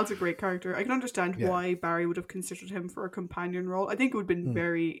think Hal's a great character. I can understand why Barry would have considered him for a companion role. I think it would have been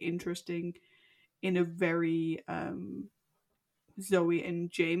very interesting in a very Zoe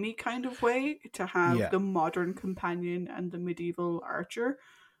and Jamie kind of way to have the modern companion and the medieval archer.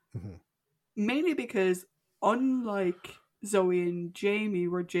 Mainly because, unlike Zoe and Jamie,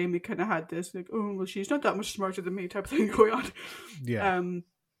 where Jamie kind of had this, like, oh, well, she's not that much smarter than me type of thing going on. Yeah.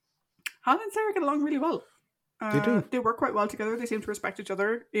 Hal and Sarah get along really well. They do. They work quite well together. They seem to respect each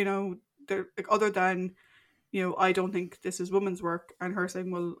other. They're, like, other than, I don't think this is women's work, and her saying,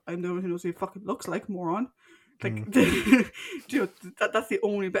 well, I'm the one who knows what he fucking looks like, moron. Like, that's the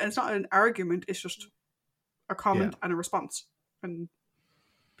only bit. And it's not an argument, it's just a comment and a response. And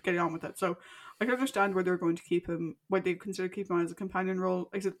getting on with it. So I can understand where they're going to keep him, why they consider keeping him as a companion role.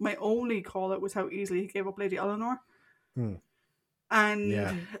 Like I said, my only call out was how easily he gave up Lady Eleanor.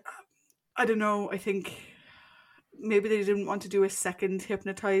 And I don't know, I think maybe they didn't want to do a second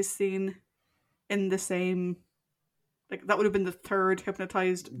hypnotized scene in the same, like, that would have been the third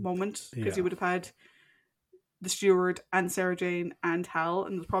hypnotized moment, because he would have had the steward and Sarah Jane and Hal,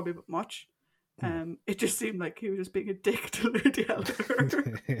 and there's probably a bit much. It just seemed like he was just being a dick to Lady Eleanor.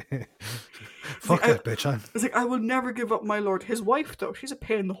 Fuck that bitch, I was like, I will never give up my lord. His wife, though, she's a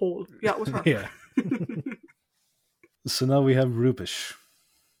pain in the hole. Yeah, it was her. Yeah. So now we have Rubish.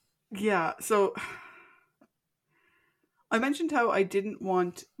 Yeah, so I mentioned how I didn't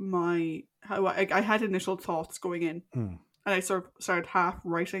want how I had initial thoughts going in, and I sort of started half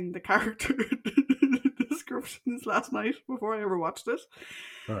writing the character descriptions last night before I ever watched it.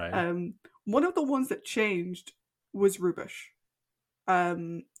 All right. One of the ones that changed was Rubish.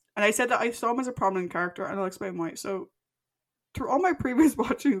 And I said that I saw him as a prominent character, and I'll explain why. So, through all my previous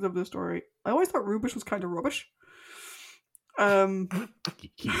watchings of the story, I always thought Rubish was kind of rubbish.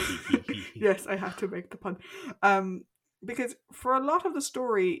 Yes, I had to make the pun. Because for a lot of the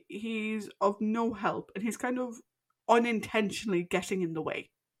story, he's of no help, and he's kind of unintentionally getting in the way.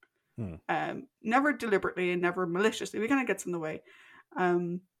 Never deliberately and never maliciously, he kind of gets in the way.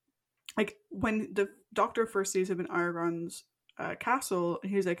 Like when the Doctor first sees him in Aragorn's castle,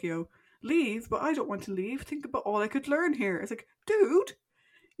 and he's like, leave, but I don't want to leave. Think about all I could learn here. It's like, dude,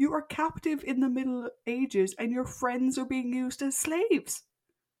 you are captive in the Middle Ages, and your friends are being used as slaves.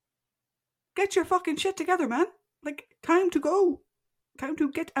 Get your fucking shit together, man. Like, time to go. Time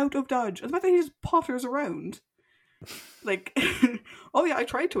to get out of Dodge. And the fact that he just potters around. Like, oh yeah, I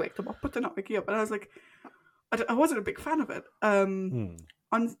tried to wake them up, but they're not waking up. And I was like, I wasn't a big fan of it. On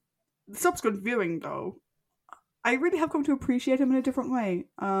the subsequent viewing, though, I really have come to appreciate him in a different way.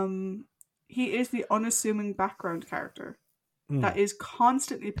 He is the unassuming background character that is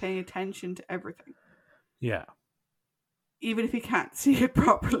constantly paying attention to everything. Yeah. Even if he can't see it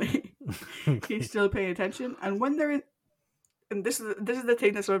properly, he's still paying attention. And when there is, and this is the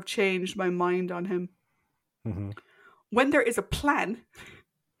thing that sort of changed my mind on him. When there is a plan,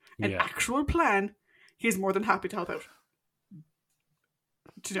 an actual plan, he's more than happy to help out.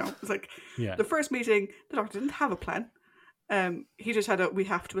 It's like the first meeting, the Doctor didn't have a plan. He just had we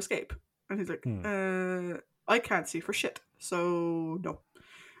have to escape, and he's like, I can't see for shit, so no.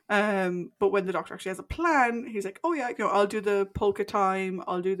 But when the Doctor actually has a plan, he's like, oh yeah, I'll do the polka time,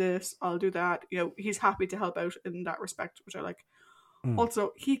 I'll do this, I'll do that. He's happy to help out in that respect, which I like.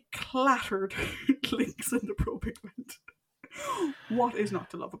 Also, he clattered Links in the probing vent. What is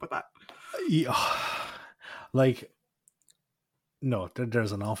not to love about that? Yeah, like, no,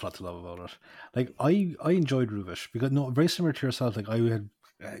 there's an awful lot to love about it. Like, I enjoyed Rubish because, very similar to yourself. Like, I had,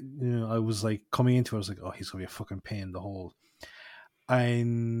 I was like coming into it, I was like, oh, he's gonna be a fucking pain in the hole.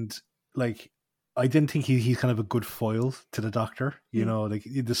 And like, I didn't think he's kind of a good foil to the Doctor, like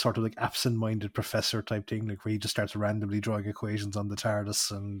this sort of like absent-minded professor type thing, like where he just starts randomly drawing equations on the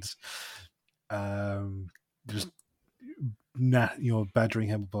TARDIS and just badgering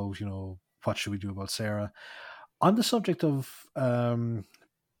him about, what should we do about Sarah. On the subject of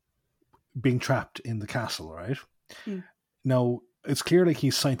being trapped in the castle, right? Now, it's clear like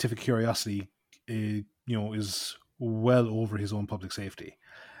his scientific curiosity, is well over his own public safety.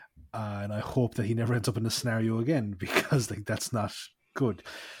 And I hope that he never ends up in this scenario again, because like that's not good.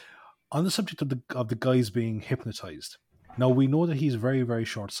 On the subject of the guys being hypnotized, now we know that he's very, very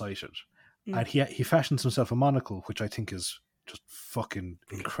short-sighted, and he fashions himself a monocle, which I think is just fucking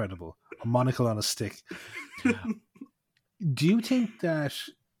incredible. A monocle on a stick. Do you think that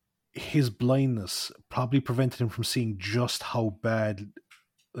his blindness probably prevented him from seeing just how bad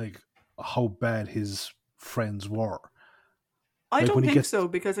his friends were? I don't think so,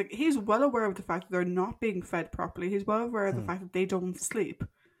 because like he's well aware of the fact that they're not being fed properly. He's well aware of the fact that they don't sleep.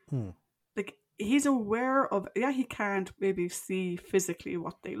 Like, he's aware of, he can't maybe see physically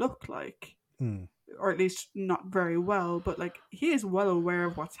what they look like, or at least not very well, but like he is well aware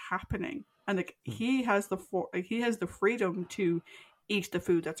of what's happening, and like he has the freedom to eat the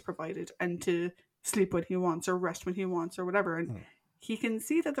food that's provided and to sleep when he wants or rest when he wants or whatever, and he can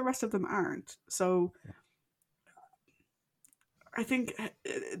see that the rest of them aren't. So I think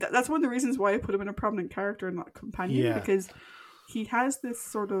that's one of the reasons why I put him in a prominent character and not a companion, because he has this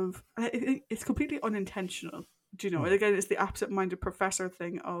sort of, it's completely unintentional. Again, it's the absent-minded professor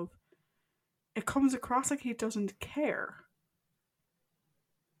thing of, it comes across like he doesn't care,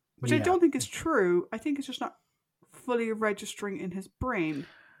 which I don't think is true. I think it's just not fully registering in his brain.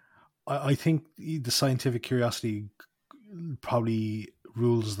 I think the scientific curiosity probably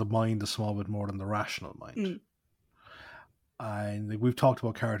rules the mind a small bit more than the rational mind. And like, we've talked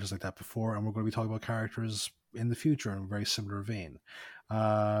about characters like that before, and we're going to be talking about characters in the future in a very similar vein.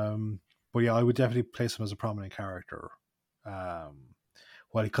 But yeah, I would definitely place him as a prominent character.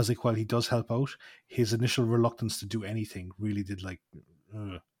 While he does help out, his initial reluctance to do anything really did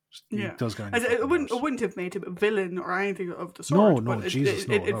He Yeah, does get on As your it fucking wouldn't nerves. it wouldn't have made him a villain or anything of the No, sort. no, But Jesus,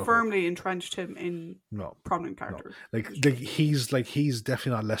 no, it not at all. firmly entrenched him in No, prominent no. character. He's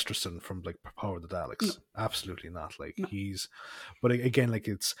definitely not Lesterson from like Power of the Daleks. No. Absolutely not. Like No. but again, like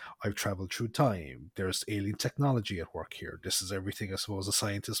it's I've traveled through time. There's alien technology at work here. This is everything I suppose a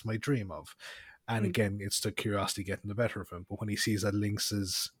scientist might dream of. And again, it's the curiosity getting the better of him. But when he sees that Lynx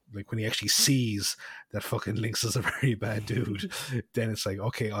is like when he actually sees that fucking Lynx is a very bad dude, then it's like,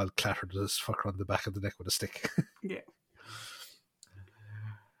 okay, I'll clatter this fucker on the back of the neck with a stick. Yeah.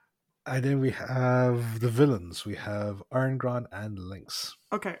 And then we have the villains. We have Iron Gron and Lynx.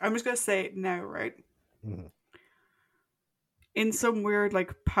 Okay, I'm just gonna say it now, right? Mm-hmm. In some weird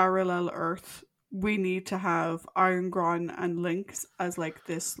like parallel Earth, we need to have Iron Gron and Lynx as like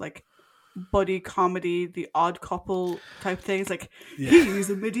this like buddy comedy, the odd couple type thing. It's like he's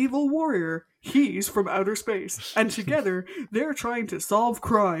a medieval warrior, he's from outer space, and together they're trying to solve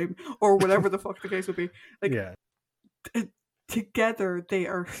crime or whatever the fuck the case would be. Like together they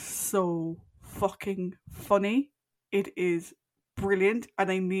are so fucking funny. It is brilliant, and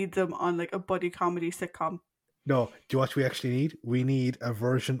I need them on like a buddy comedy sitcom. No, do you know what we actually need? We need a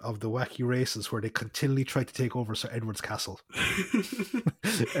version of the Wacky Races where they continually try to take over Sir Edward's castle.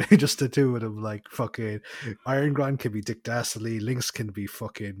 Just the two of them, like fucking Iron Gron can be Dick Dastardly, Lynx can be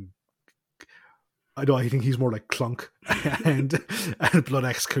fucking I think he's more like Clunk, and Blood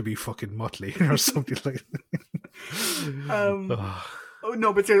Axe could be fucking Muttley or something like that. Oh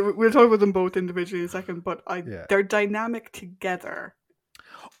no, but we'll talk about them both individually in a second. But their dynamic together.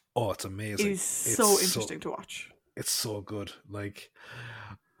 Oh, it's amazing! It's so interesting to watch. It's so good. Like,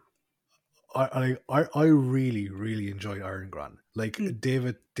 I really really enjoy Iron Gron. Like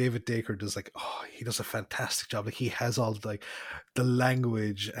David Dacre does he does a fantastic job. Like he has all like the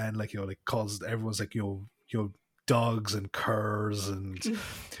language and like like calls everyone's like dogs and curs and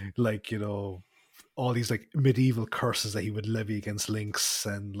like all these like medieval curses that he would levy against Lynx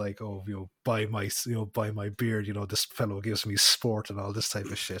and like by my beard this fellow gives me sport and all this type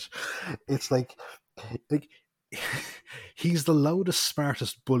of shit. It's like he's the loudest,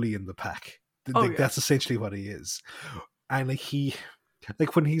 smartest bully in the pack. That's essentially what he is. And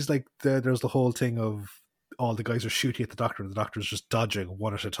like when he's like there's the whole thing of all the guys are shooting at the doctor and the doctor's just dodging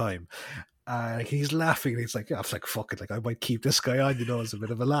one at a time. He's laughing and he's like, I was like, fuck it, like I might keep this guy on, as a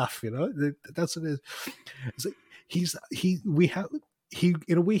bit of a laugh, That's what it is. It's like he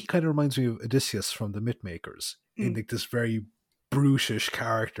in a way he kind of reminds me of Odysseus from the Mythmakers in like this very brutish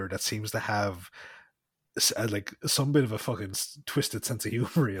character that seems to have like some bit of a fucking twisted sense of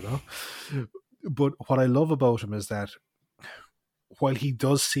humor, But what I love about him is that while he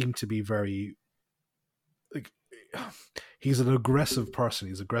does seem to be very like he's an aggressive person,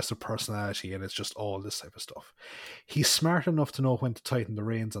 he's aggressive personality, and it's just all this type of stuff. He's smart enough to know when to tighten the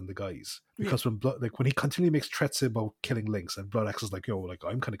reins on the guys because when he continually makes threats about killing Lynx, and Blood Axe is like,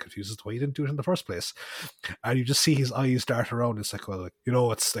 I'm kind of confused as to why you didn't do it in the first place, and you just see his eyes dart around. It's like,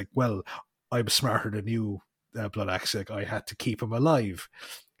 it's like, well, I'm smarter than you, Blood Axe. Like I had to keep him alive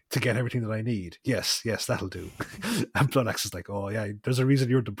to get everything that I need. Yes, that'll do. And Blood Axe is like, oh yeah, there's a reason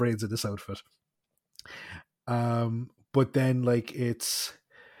you're the brains in this outfit. But then like it's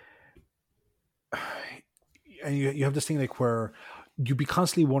and you have this thing like where you'd be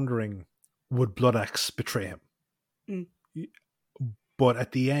constantly wondering, would Blood Axe betray him? But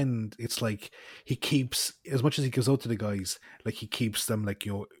at the end, it's like he keeps, as much as he goes out to the guys, like he keeps them like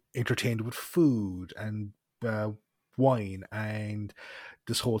entertained with food and wine and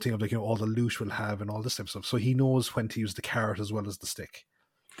this whole thing of like all the loot we'll have and all this type of stuff. So he knows when to use the carrot as well as the stick.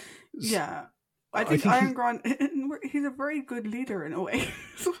 Yeah. I think Iron Gron, he's a very good leader in a way.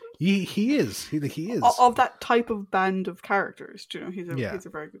 he is. He is. Of that type of band of characters, he's a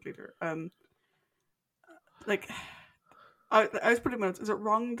very good leader. Like, I was pretty much, is it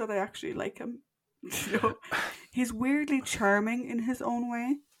wrong that I actually like him? He's weirdly charming in his own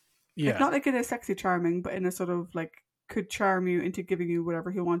way. Yeah. Like, not like in a sexy charming, but in a sort of like, could charm you into giving you whatever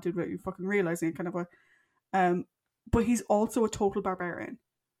he wanted without you fucking realizing it kind of a, but he's also a total barbarian.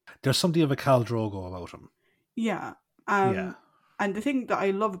 There's something of a Khal Drogo about him. Yeah. And the thing that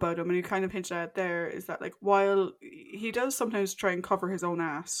I love about him, and you kind of hinted at there, is that like while he does sometimes try and cover his own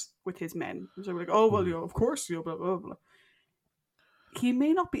ass with his men, so we're like, oh well, of course, blah blah blah. He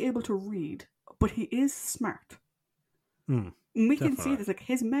may not be able to read, but he is smart. And we can see this. Like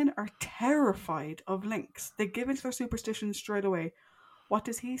his men are terrified of Lynx. They give into their superstitions straight away. What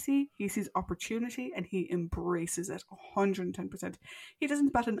does he see? He sees opportunity and he embraces it 110%. He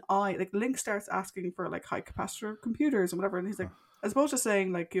doesn't bat an eye. Like Lynx starts asking for like high capacitor computers and whatever, and he's like, as opposed to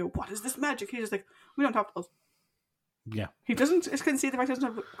saying like, what is this magic? He's just like, we don't have those. Yeah. He doesn't. It's concede the fact he doesn't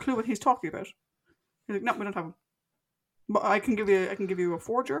have a clue what he's talking about. He's like, no, we don't have him. But I can give you a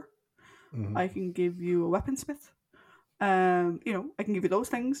forger. Mm-hmm. I can give you a weaponsmith. I can give you those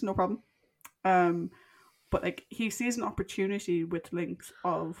things, no problem. But like he sees an opportunity with Lynx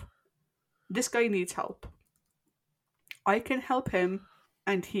of this guy needs help. I can help him,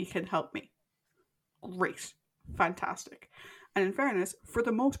 and he can help me. Great, fantastic. And in fairness, for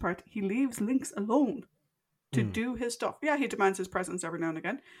the most part, he leaves Lynx alone to do his stuff. Yeah, he demands his presence every now and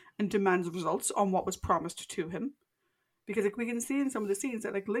again, and demands results on what was promised to him. Because like we can see in some of the scenes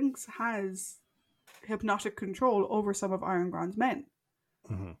that like Lynx has hypnotic control over some of Irongrand's men.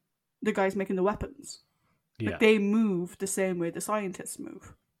 Mm-hmm. The guys making the weapons. Yeah. Like they move the same way the scientists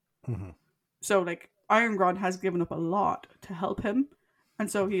move. Mm-hmm. So like Irongrand has given up a lot to help him,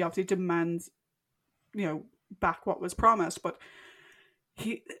 and so he obviously demands, back what was promised. But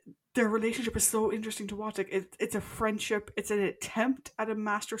their relationship is so interesting to watch. Like it's a friendship. It's an attempt at a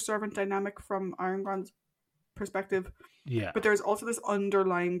master-servant dynamic from Irongrand's perspective. Yeah. But there's also this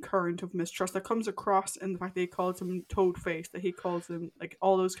underlying current of mistrust that comes across in the fact that he calls him Toadface, that he calls him like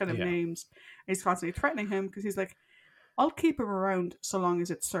all those kind of names. And he's constantly threatening him because he's like, I'll keep him around so long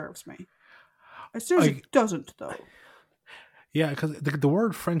as it serves me. As soon as it doesn't, though. Yeah, because the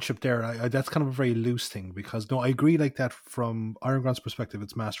word friendship there, that's kind of a very loose thing. Because I agree like that from Irongrand's perspective,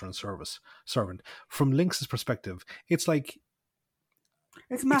 it's master and servant. From Lynx's perspective, it's like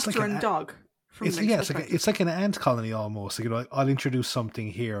it's master and dog. It's like an ant colony almost. Like, I'll introduce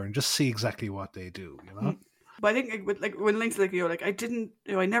something here and just see exactly what they do. But I think when Lynx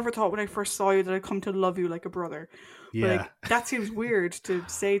I never thought when I first saw you that I'd come to love you like a brother. Yeah, but that seems weird to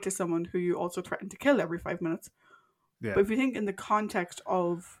say to someone who you also threaten to kill every 5 minutes. Yeah. But if you think in the context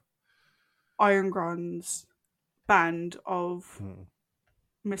of Irongrand's band of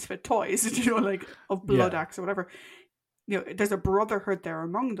misfit toys, of Blood Axe or whatever, there's a brotherhood there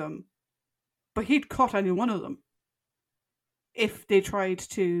among them. But he'd cut any one of them if they tried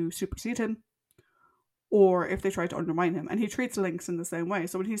to supersede him or if they tried to undermine him. And he treats Lynx in the same way.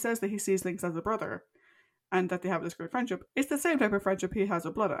 So when he says that he sees Lynx as a brother and that they have this great friendship, it's the same type of friendship he has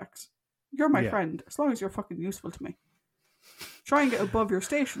with Blood Axe. You're my friend, as long as you're fucking useful to me. Try and get above your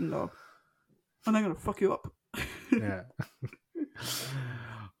station, though, and I'm going to fuck you up. Yeah.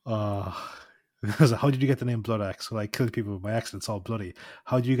 How did you get the name Blood Axe? Well, I killed people with my axe and it's all bloody.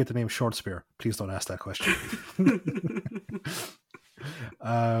 How did you get the name Short Spear? Please don't ask that question.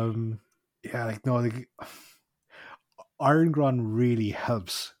 Irongrand really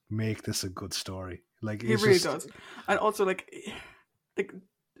helps make this a good story. Like he really does. And also,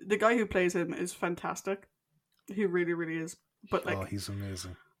 the guy who plays him is fantastic. He really, really is. But he's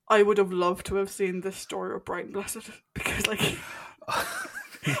amazing. I would have loved to have seen this story of Brian Blessed because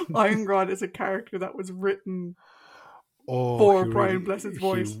Irongrand is a character that was written for Brian Blessed's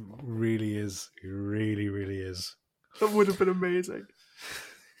voice. He really is. He really, really is. That would have been amazing.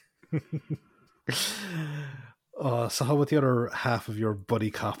 So how about the other half of your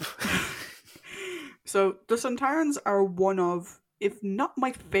buddy cop? So the Sontarans are one of, if not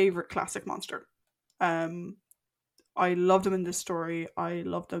my favorite classic monster. I love them in this story. I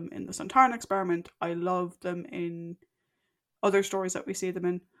love them in the Sontaran Experiment. I love them in other stories that we see them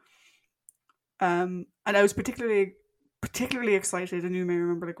in. And I was particularly excited, and you may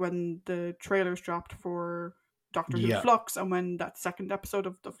remember when the trailers dropped for Doctor Who Flux, and when that second episode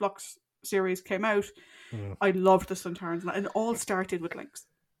of the Flux series came out, I loved the Sontarans, and it all started with Lynx.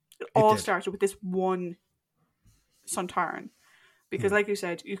 It all started with this one Sontaran. Because like you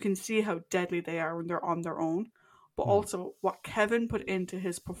said, you can see how deadly they are when they're on their own. But also, what Kevin put into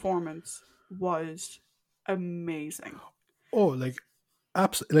his performance was amazing. Oh,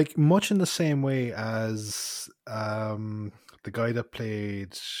 absolutely, much in the same way as the guy that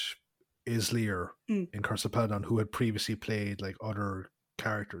played Islir in Curse of Peladon, who had previously played other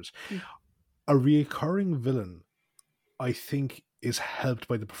characters. A recurring villain, I think, is helped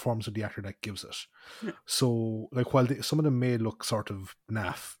by the performance of the actor that gives it. Yeah. So, while some of them may look sort of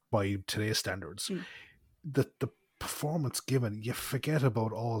naff by today's standards, the performance given, you forget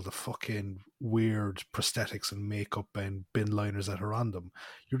about all the fucking weird prosthetics and makeup and bin liners that are on them.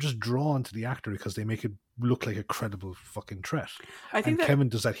 You're just drawn to the actor because they make it look like a credible fucking threat. I think Kevin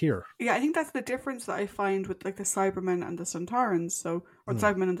does that here. Yeah, I think that's the difference that I find with the Cybermen and the Sontarans. So, or the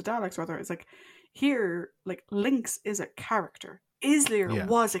Cybermen and the Daleks, rather. It's here, Lynx is a character. Islir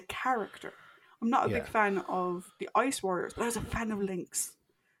was a character. I'm not a big fan of the Ice Warriors, but I was a fan of Lynx.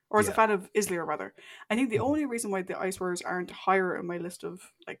 Or as a fan of Islir, rather. I think the only reason why the Ice Warriors aren't higher in my list of,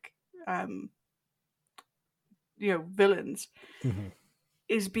 villains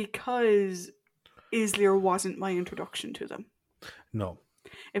is because Islir wasn't my introduction to them. No.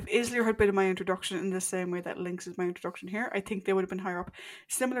 If Islir had been my introduction in the same way that Lynx is my introduction here, I think they would have been higher up.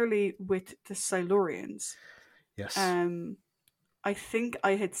 Similarly with the Silurians. Yes. I think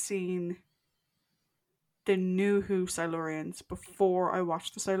I had seen the New Who Silurians before I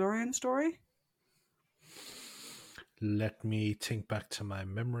watched the Silurian story. Let me think back to my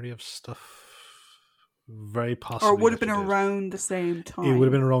memory of stuff. Very possibly. Or it would have been around the same time. It would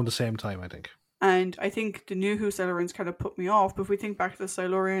have been around the same time, I think. And I think the New Who Silurians kind of put me off. But if we think back to the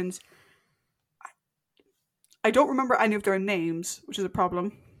Silurians, I don't remember any of their names, which is a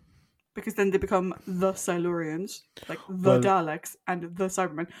problem. Because then they become the Silurians, like the Daleks and the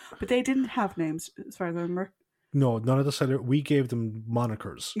Cybermen. But they didn't have names, as far as I remember. No, none of the Silurians. We gave them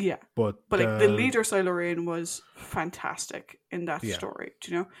monikers. Yeah. But like the leader Silurian was fantastic in that story,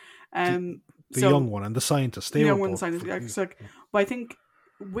 do you know? The young one and the scientist. The young one and the scientist. Yeah, but I think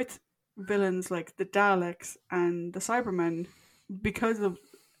with villains like the Daleks and the Cybermen, because of,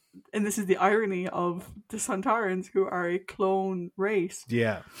 and this is the irony of the Sontarans, who are a clone race.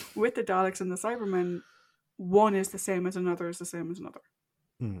 Yeah. With the Daleks and the Cybermen, one is the same as another is the same as another.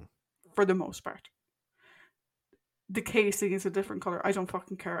 For the most part. The casing is a different colour. I don't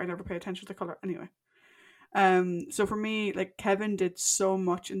fucking care. I never pay attention to the colour anyway. So for me, like, Kevin did so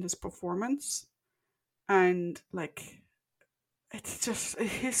much in this performance, and like, it's just,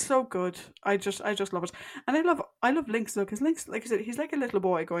 he's so good. I just love it, and I love Lynx though, because Lynx, like I said, he's like a little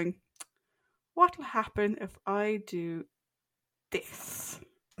boy going, "What'll happen if I do this?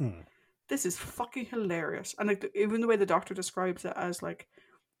 This is fucking hilarious." And like, even the way the Doctor describes it as like,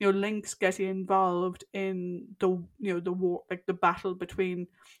 you know, Lynx getting involved in the war, like the battle between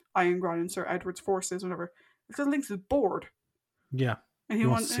Iron Gron and Sir Edward's forces, whatever. Because Lynx is bored. Yeah. And he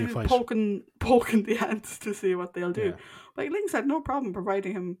wants to poking the ants to see what they'll do. Yeah. Like, Lynx had no problem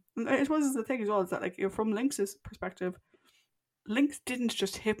providing him. And I suppose the thing as well is that, like, you know, from Lynx's perspective, Lynx didn't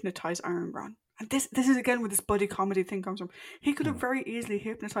just hypnotize Iron Gron. And this is again where this buddy comedy thing comes from. He could have very easily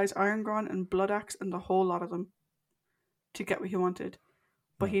hypnotized Iron Gron and Bloodaxe and the whole lot of them to get what he wanted.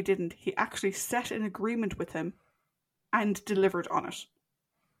 But he didn't. He actually set an agreement with him and delivered on it.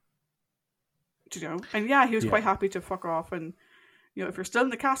 Do you know? And yeah, he was quite happy to fuck off. And, you know, if you're still in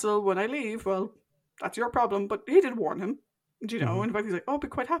the castle when I leave, well, that's your problem. But he did warn him. Do you know? And in fact, he's like, "Oh, I'll be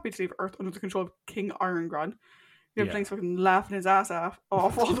quite happy to leave Earth under the control of King Iron Gron." You know, Link's fucking laughing his ass off all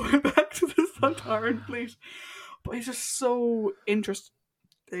the way back to the Sontaran fleet. But he's just so interesting.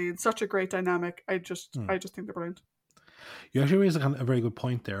 It's such a great dynamic. I just think they're brilliant. You actually raised a very good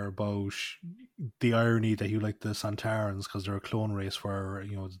point there about the irony that you like the Sontarans because they're a clone race where,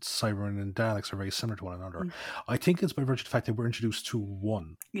 you know, Cybermen and Daleks are very similar to one another. I think it's by virtue of the fact that we're introduced to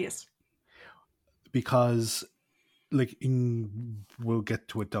one. Yes. Because, like, we'll get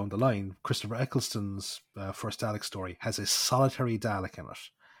to it down the line, Christopher Eccleston's first Dalek story has a solitary Dalek in it.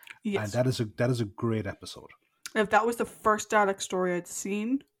 Yes. And that is a great episode. If that was the first Dalek story I'd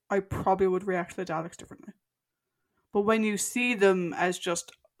seen, I probably would react to the Daleks differently. But when you see them as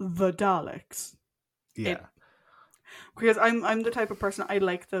just the Daleks, because I'm the type of person, I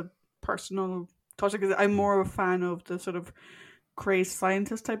like the personal touch, because I'm more of a fan of the sort of crazed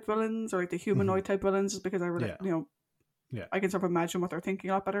scientist type villains or like the humanoid type villains, just because I really, I can sort of imagine what they're thinking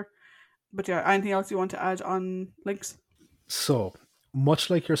a lot better. But yeah, anything else you want to add on Lynx? So much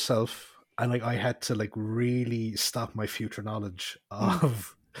like yourself, and like I had to like really stop my future knowledge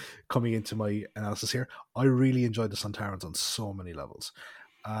of. Coming into my analysis here, I really enjoyed the Sontarans on so many levels.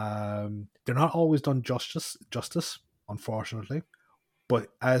 They're not always done justice, unfortunately, but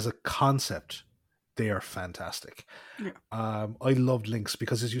as a concept, they are fantastic. Yeah. I loved Lynx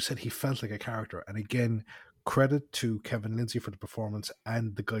because, as you said, he felt like a character. And again, credit to Kevin Lindsay for the performance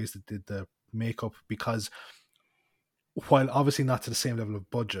and the guys that did the makeup, because while obviously not to the same level of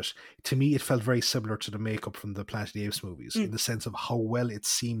budget, to me it felt very similar to the makeup from the Planet of the Apes movies in the sense of how well it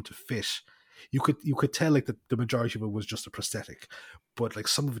seemed to fit. You could tell like the majority of it was just a prosthetic, but like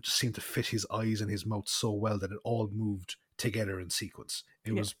some of it just seemed to fit his eyes and his mouth so well that it all moved together in sequence.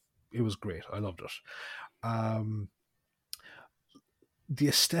 It was great. I loved it. The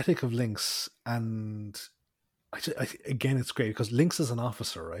aesthetic of Lynx, and again, it's great because Lynx is an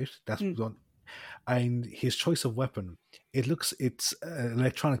officer, right? That's one. And his choice of weapon, it's an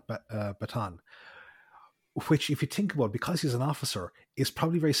electronic baton, which, if you think about it, because he's an officer, is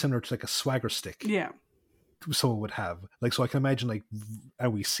probably very similar to like a swagger stick. Yeah. Someone would have. Like, so I can imagine, like,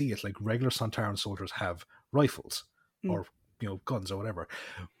 and we see it, like regular Sontaran soldiers have rifles or, you know, guns or whatever.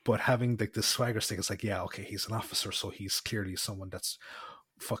 But having like this swagger stick, it's like, yeah, okay, he's an officer, so he's clearly someone that's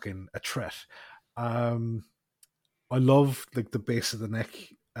fucking a threat. I love like the base of the neck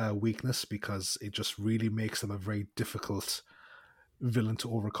weakness because it just really makes them a very difficult villain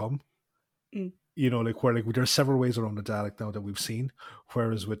to overcome. You know, like where like there's several ways around the Dalek now that we've seen,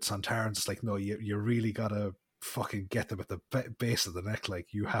 whereas with Sontarans, it's like, no, you really gotta fucking get them at the base of the neck.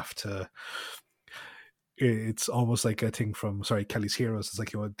 Like you have to. It's almost like a thing from Kelly's Heroes. It's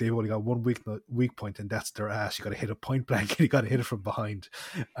like, you know, they've only got one weak point, and that's their ass. You got to hit it point blank, and you got to hit it from behind.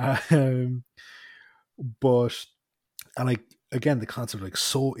 But and like again, the concept like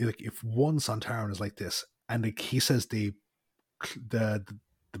so like if one Sontaran is like this, and like he says the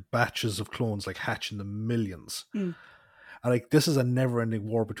batches of clones like hatch in the millions, and like this is a never-ending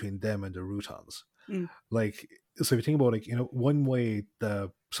war between them and the Routons. Like, so if you think about, like, you know, one way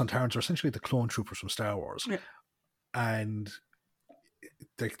the Sontarans are essentially the clone troopers from Star Wars, and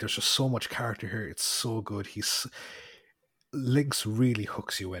like there's just so much character here. It's so good. Links really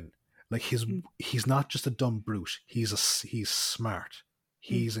hooks you in. Like he's not just a dumb brute. He's smart.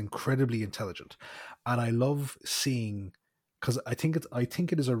 He's incredibly intelligent, and I love seeing, because I think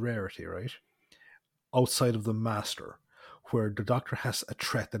it is a rarity, right? Outside of the Master, where the Doctor has a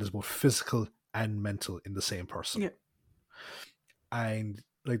threat that is both physical and mental in the same person. And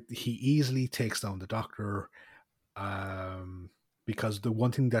like he easily takes down the Doctor, because the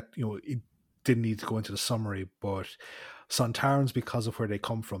one thing that, you know, it didn't need to go into the summary, but Sontarans, because of where they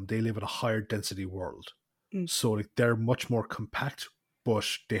come from, they live in a higher density world. So like they're much more compact, but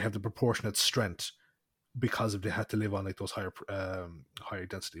they have the proportionate strength because they had to live on like those higher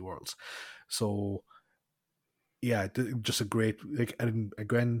density worlds. So yeah, just a great, like, and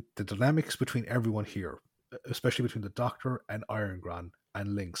again, the dynamics between everyone here, especially between the Doctor and Iron Gran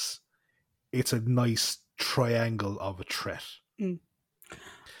and Links, it's a nice triangle of a threat. I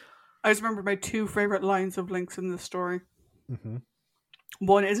just remember my two favorite lines of Links in this story.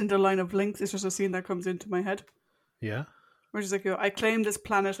 One isn't a line of Links; it's just a scene that comes into my head. Yeah, which is like, you know, I claim this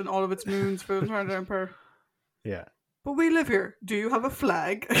planet and all of its moons for the Return of the Empire. Yeah. But we live here. Do you have a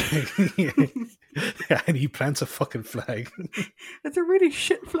flag? Yeah, and he plants a fucking flag. It's a really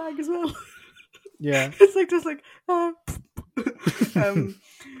shit flag as well. Yeah. It's like just like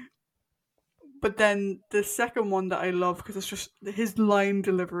but then the second one that I love, because it's just his line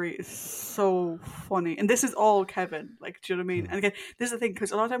delivery is so funny, and this is all Kevin. Like, do you know what I mean? And again, this is the thing,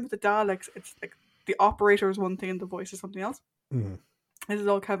 because a lot of time with the Daleks, it's like the operator is one thing and the voice is something else. This is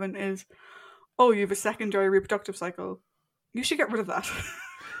all Kevin is. Oh, you have a secondary reproductive cycle. You should get rid of that.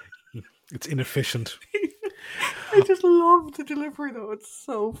 It's inefficient. I just love the delivery, though. It's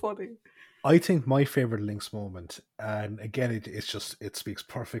so funny. I think my favorite Links moment, and again, it speaks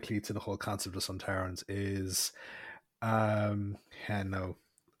perfectly to the whole concept of Sontarans, is, and no,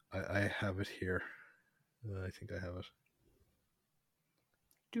 I have it here. I think I have it.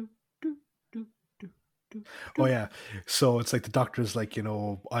 Oh yeah, so it's like the Doctor's like, you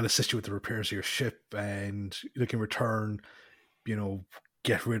know, I'll assist you with the repairs of your ship, and you can return, you know,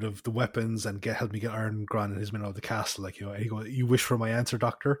 get rid of the weapons and help me get Iron Gran and his men out of the castle. Like, you know, and he goes, "You wish for my answer,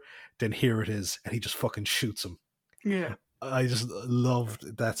 Doctor? Then here it is," and he just fucking shoots him. Yeah, I just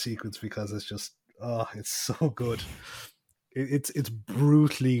loved that sequence because it's just, it's so good. It's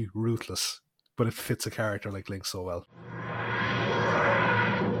brutally ruthless, but it fits a character like Link so well.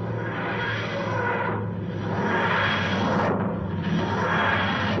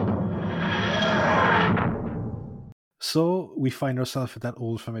 So we find ourselves at that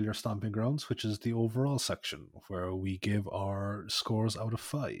old familiar stomping grounds, which is the overall section, where we give our scores out of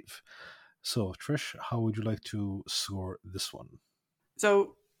 5. So, Trish, how would you like to score this one?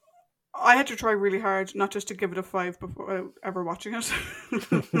 So, I had to try really hard not just to give it a 5 before ever watching it.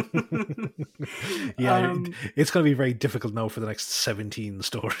 Yeah, it's going to be very difficult now for the next 17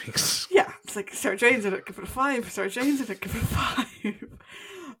 stories. Yeah, it's like Sarah Jane's in it, give it a 5. Sarah Jane's in it, give it a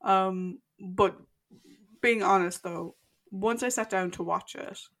 5. But being honest, though, once I sat down to watch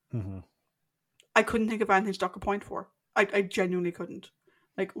it, I couldn't think of anything to dock a point for. I genuinely couldn't.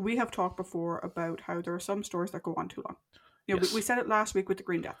 Like, we have talked before about how there are some stories that go on too long. You know, we said it last week with the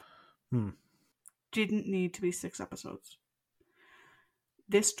Green Death. Didn't need to be 6 episodes.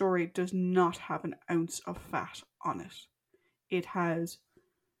 This story does not have an ounce of fat on it. It has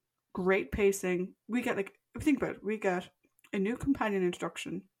great pacing. We get, like, if you think about it, we get a new companion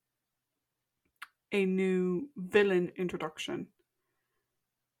introduction, a new villain introduction,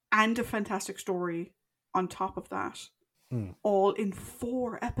 and a fantastic story on top of that, all in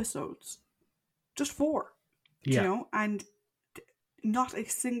 4 episodes. Just 4. You know, and not a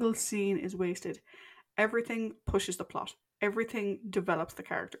single scene is wasted. Everything pushes the plot. Everything develops the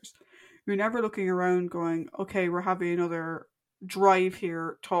characters. You're never looking around going, okay, we're having another drive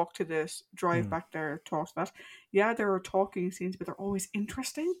here, talk to this, drive Mm. back there, talk to that. Yeah, there are talking scenes, but they're always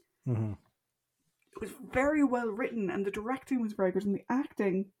interesting. Mm-hmm. It was very well written, and the directing was very good, and the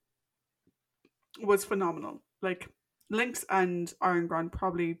acting was phenomenal. Like, Lynx and Aaron Grant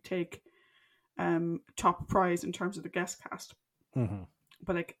probably take top prize in terms of the guest cast. Mm-hmm.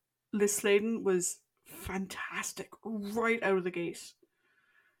 But like, Liz Sladen was fantastic right out of the gate.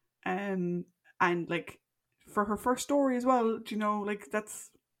 And like, for her first story as well, do you know, like, it's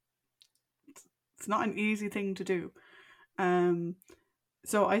not an easy thing to do.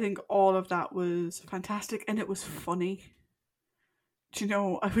 So I think all of that was fantastic, and it was funny. Do you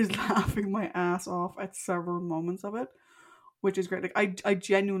know, I was laughing my ass off at several moments of it, which is great. Like, I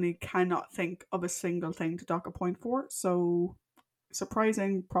genuinely cannot think of a single thing to dock a point for. So,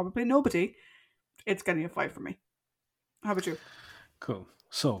 surprising, probably nobody. It's getting a 5 for me. How about you? Cool.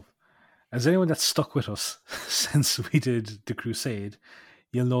 So, as anyone that's stuck with us since we did The Crusade,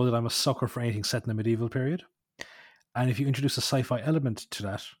 you'll know that I'm a sucker for anything set in the medieval period. And if you introduce a sci-fi element to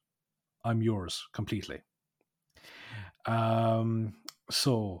that, I'm yours completely.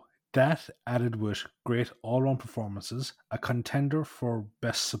 So that added with great all-round performances, a contender for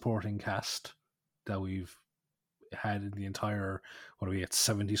best supporting cast that we've had in the entire, what are we at,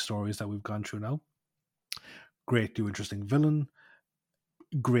 70 stories that we've gone through now. Great new interesting villain,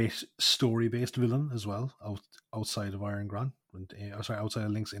 great story-based villain as well, outside of Iron Gran, outside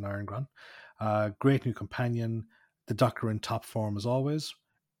of Lynx in Iron Gran. Great new companion, the Doctor in top form as always.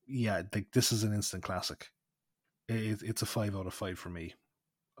 Yeah, like, this is an instant classic. It's a 5 out of 5 for me.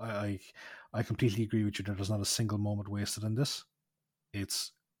 I completely agree with you that there's not a single moment wasted in this.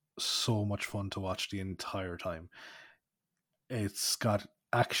 It's so much fun to watch the entire time. It's got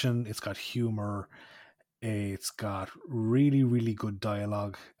action, it's got humor, it's got really, really good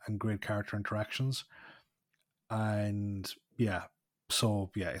dialogue and great character interactions. And yeah,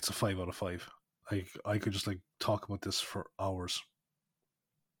 it's a 5 out of 5. I could just like talk about this for hours.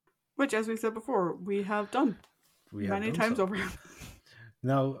 Which, as we said before, we have done many times over.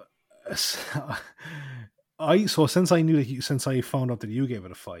 Now, since I found out that you gave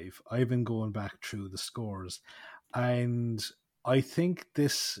it a 5, I've been going back through the scores, and I think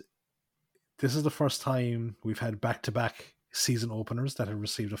this is the first time we've had back-to-back season openers that have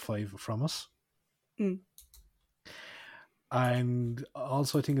received a 5 from us. Mm. And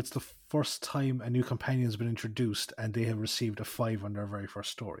also, I think it's the first time a new companion has been introduced and they have received a 5 on their very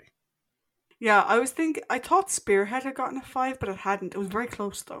first story. Yeah, I thought Spearhead had gotten a 5, but it hadn't. It was very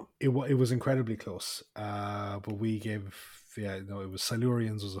close, though. It was incredibly close. But we gave, it was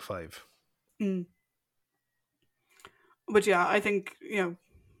Silurians was a 5. Mm. But yeah, I think,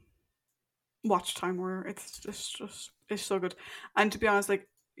 watch time where it's so good. And to be honest, like,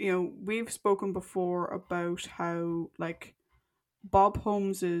 we've spoken before about how, like, Bob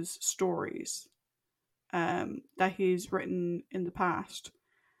Holmes's stories that he's written in the past,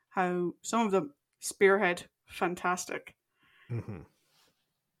 how some of them, Spearhead, fantastic. Mm-hmm.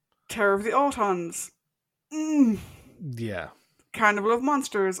 Terror of the Autons. Yeah. Carnival of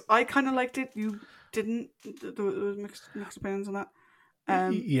Monsters. I kind of liked it. You didn't. There was mixed opinions on that.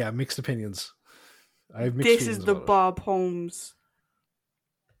 Yeah, mixed opinions. I have mixed This feelings is the about Bob Holmes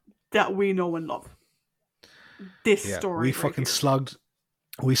that we know and love. This story. We fucking slugged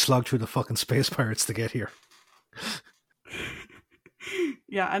through the fucking space pirates to get here.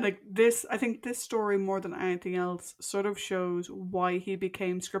 Yeah, and like this, I think this story more than anything else sort of shows why he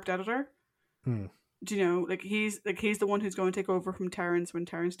became script editor. Do you know, like he's the one who's going to take over from Terrence when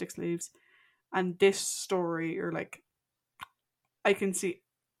Terrence Dix leaves, and this story, or like, I can see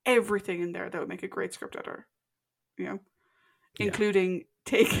everything in there that would make a great script editor. Including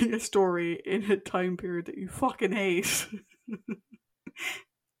taking a story in a time period that you fucking hate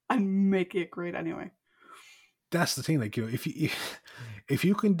and making it great anyway. That's the thing, like, if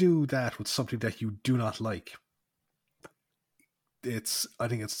you can do that with something that you do not like, I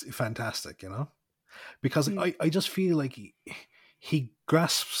think it's fantastic, because I just feel like he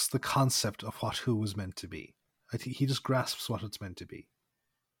grasps the concept of what Who was meant to be. I think he just grasps what it's meant to be.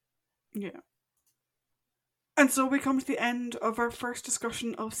 Yeah. And so we come to the end of our first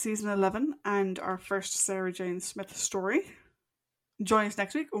discussion of season 11 and our first Sarah Jane Smith story. Join us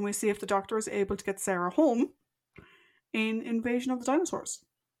next week when we see if the Doctor is able to get Sarah home in Invasion of the Dinosaurs.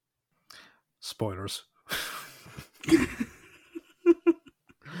 Spoilers. I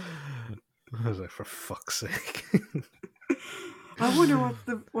was like, for fuck's sake. I wonder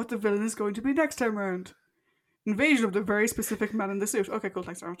what the villain is going to be next time around. Invasion of the very specific man in the suit. Okay, cool,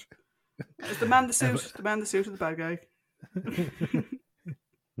 thanks very much. It's the man in the suit. The man in the suit is the bad guy.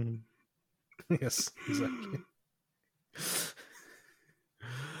 Yes, exactly.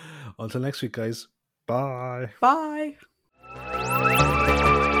 Until next week, guys. Bye. Bye.